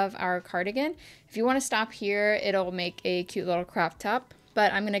area of our cardigan. If you want to stop here, it'll make a cute little crop top.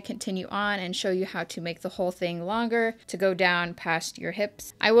 But I'm going to continue on and show you how to make the whole thing longer to go down past your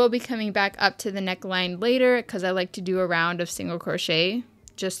hips. I will be coming back up to the neckline later because I like to do a round of single crochet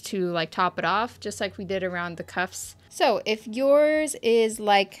just to like top it off, just like we did around the cuffs. So if yours is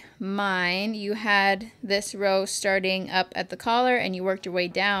like mine, you had this row starting up at the collar and you worked your way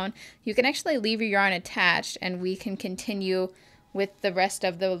down, you can actually leave your yarn attached and we can continue with the rest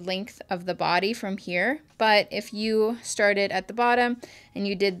of the length of the body from here. But if you started at the bottom and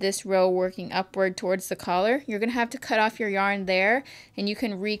you did this row working upward towards the collar, you're gonna have to cut off your yarn there and you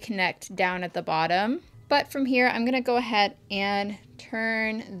can reconnect down at the bottom. But from here, I'm gonna go ahead and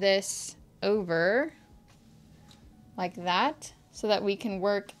turn this over like that so that we can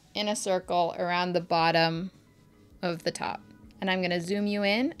work in a circle around the bottom of the top. And I'm gonna zoom you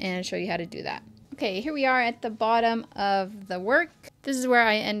in and show you how to do that. Okay, here we are at the bottom of the work. This is where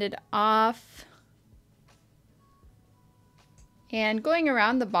I ended off. And going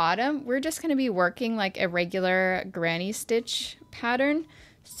around the bottom, we're just going to be working like a regular granny stitch pattern.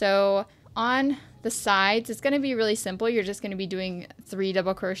 So on the sides, it's going to be really simple. You're just going to be doing 3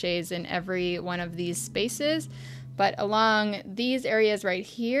 double crochets in every one of these spaces. But along these areas right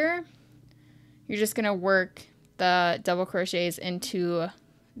here, you're just going to work the double crochets into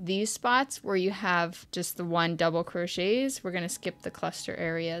these spots where you have just the 1 double crochets. We're going to skip the cluster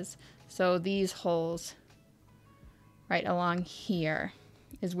areas. So these holes right along here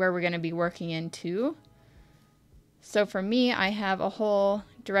is where we're going to be working into. So for me, I have a hole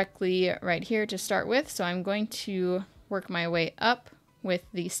directly right here to start with. So I'm going to work my way up with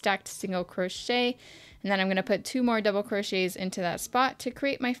the stacked single crochet, and then I'm going to put 2 more double crochets into that spot to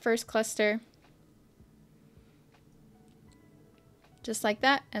create my first cluster. Just like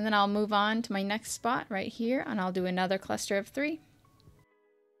that, and then I'll move on to my next spot right here and I'll do another cluster of 3.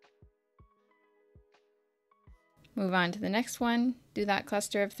 Move on to the next one, do that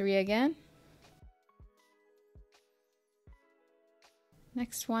cluster of 3 again.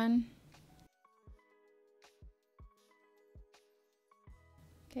 Next one.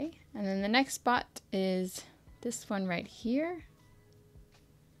 Okay, and then the next spot is this one right here.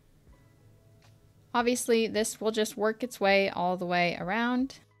 Obviously, this will just work its way all the way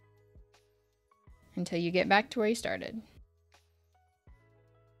around until you get back to where you started.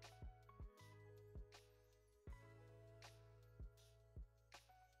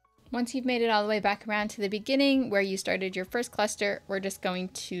 Once you've made it all the way back around to the beginning where you started your first cluster, we're just going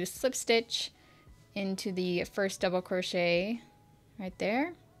to slip stitch into the first double crochet right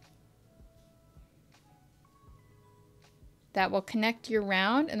there. That will connect your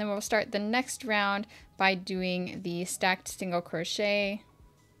round, and then we'll start the next round by doing the stacked single crochet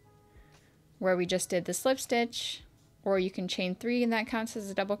where we just did the slip stitch, or you can chain 3 and that counts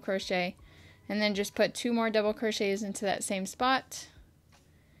as a double crochet, and then just put 2 more double crochets into that same spot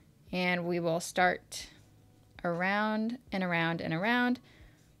and we will start around and around and around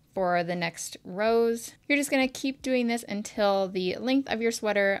for the next rows. You're just going to keep doing this until the length of your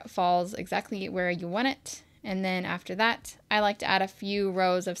sweater falls exactly where you want it. And then after that, I like to add a few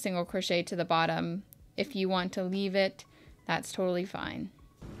rows of single crochet to the bottom. If you want to leave it, that's totally fine.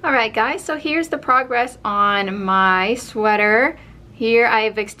 Alright guys, so here's the progress on my sweater. Here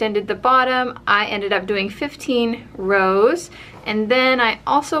I've extended the bottom. I ended up doing 15 rows. And then I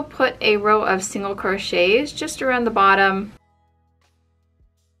also put a row of single crochets just around the bottom.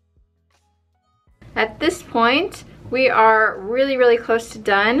 At this point, we are really close to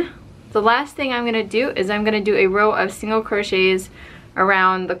done. The last thing I'm going to do is I'm going to do a row of single crochets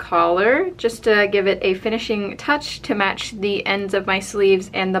around the collar just to give it a finishing touch to match the ends of my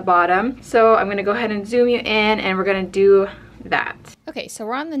sleeves and the bottom. So I'm going to go ahead and zoom you in and we're going to do that. Okay, so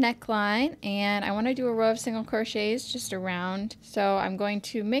we're on the neckline and I want to do a row of single crochets just around. So I'm going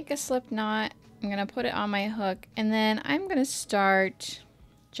to make a slip knot. I'm going to put it on my hook and then I'm going to start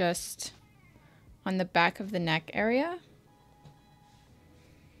just on the back of the neck area.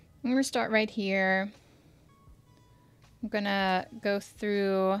 I'm going to start right here. I'm going to go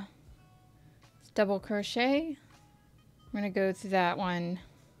through double crochet. I'm going to go through that one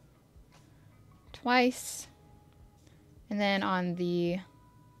twice. And then on the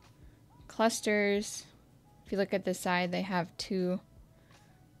clusters, if you look at the side, they have 2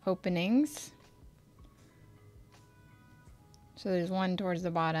 openings. So there's one towards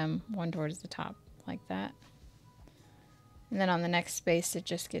the bottom, one towards the top, like that. And then on the next space, it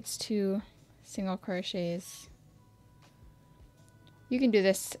just gets 2 single crochets. You can do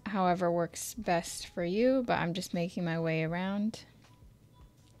this however works best for you, but I'm just making my way around.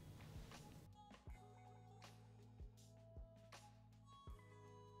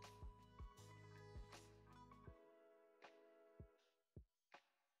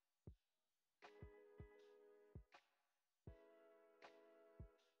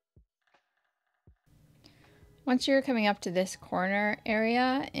 Once you're coming up to this corner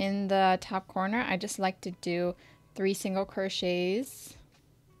area, in the top corner, I just like to do 3 single crochets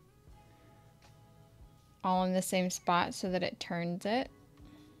all in the same spot so that it turns it.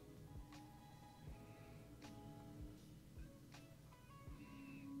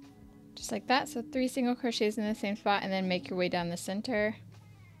 Just like that. So 3 single crochets in the same spot and then make your way down the center.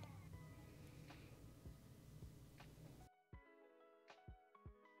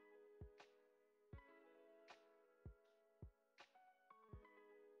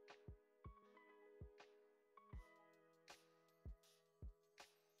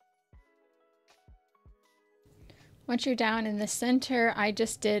 Once you're down in the center, I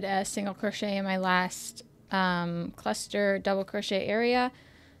just did a single crochet in my last cluster double crochet area.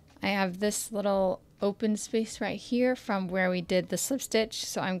 I have this little open space right here from where we did the slip stitch,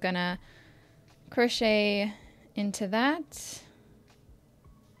 so I'm gonna crochet into that,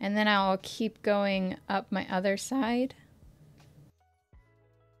 and then I'll keep going up my other side.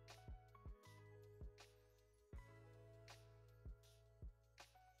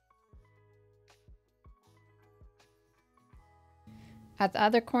 At the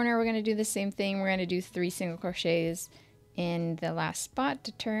other corner, we're going to do the same thing. We're going to do 3 single crochets in the last spot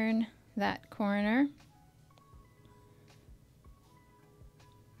to turn that corner.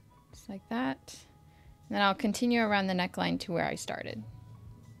 Just like that. And then I'll continue around the neckline to where I started.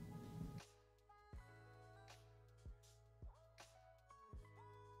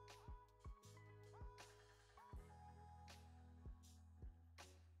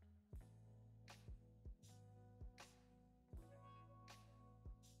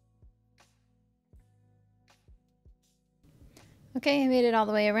 Okay, I made it all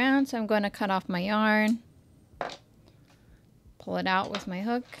the way around, so I'm going to cut off my yarn, pull it out with my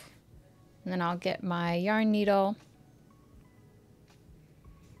hook, and then I'll get my yarn needle.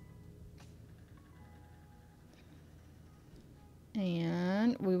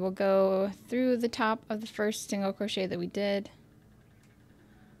 And we will go through the top of the first single crochet that we did,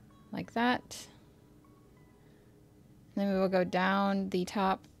 like that. And then we will go down the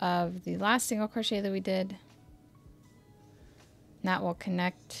top of the last single crochet that we did. And that will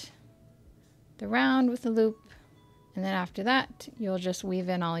connect the round with the loop, and then after that you'll just weave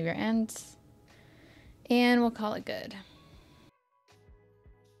in all of your ends and we'll call it good.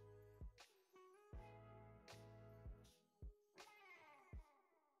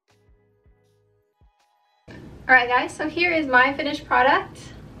 Alright guys, so here is my finished product.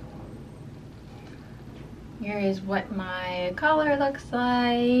 Here is what my collar looks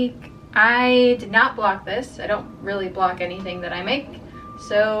like. I did not block this. I don't really block anything that I make.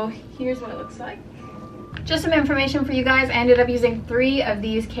 So here's what it looks like. Just some information for you guys. I ended up using 3 of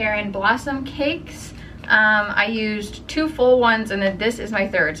these Karen Blossom cakes. I used 2 full ones, and then this is my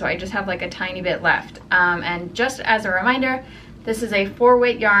 3rd, so I just have like a tiny bit left. And just as a reminder, this is a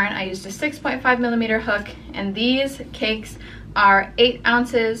 4-weight yarn. I used a 6.5mm hook, and these cakes are 8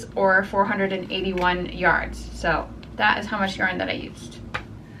 ounces or 481 yards. So that is how much yarn that I used.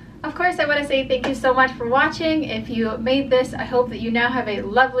 Of course, I want to say thank you so much for watching. If you made this, I hope that you now have a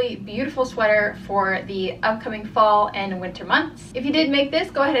lovely, beautiful sweater for the upcoming fall and winter months. If you did make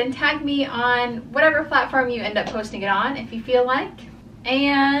this, go ahead and tag me on whatever platform you end up posting it on if you feel like.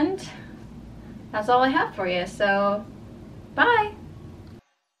 And that's all I have for you, so bye!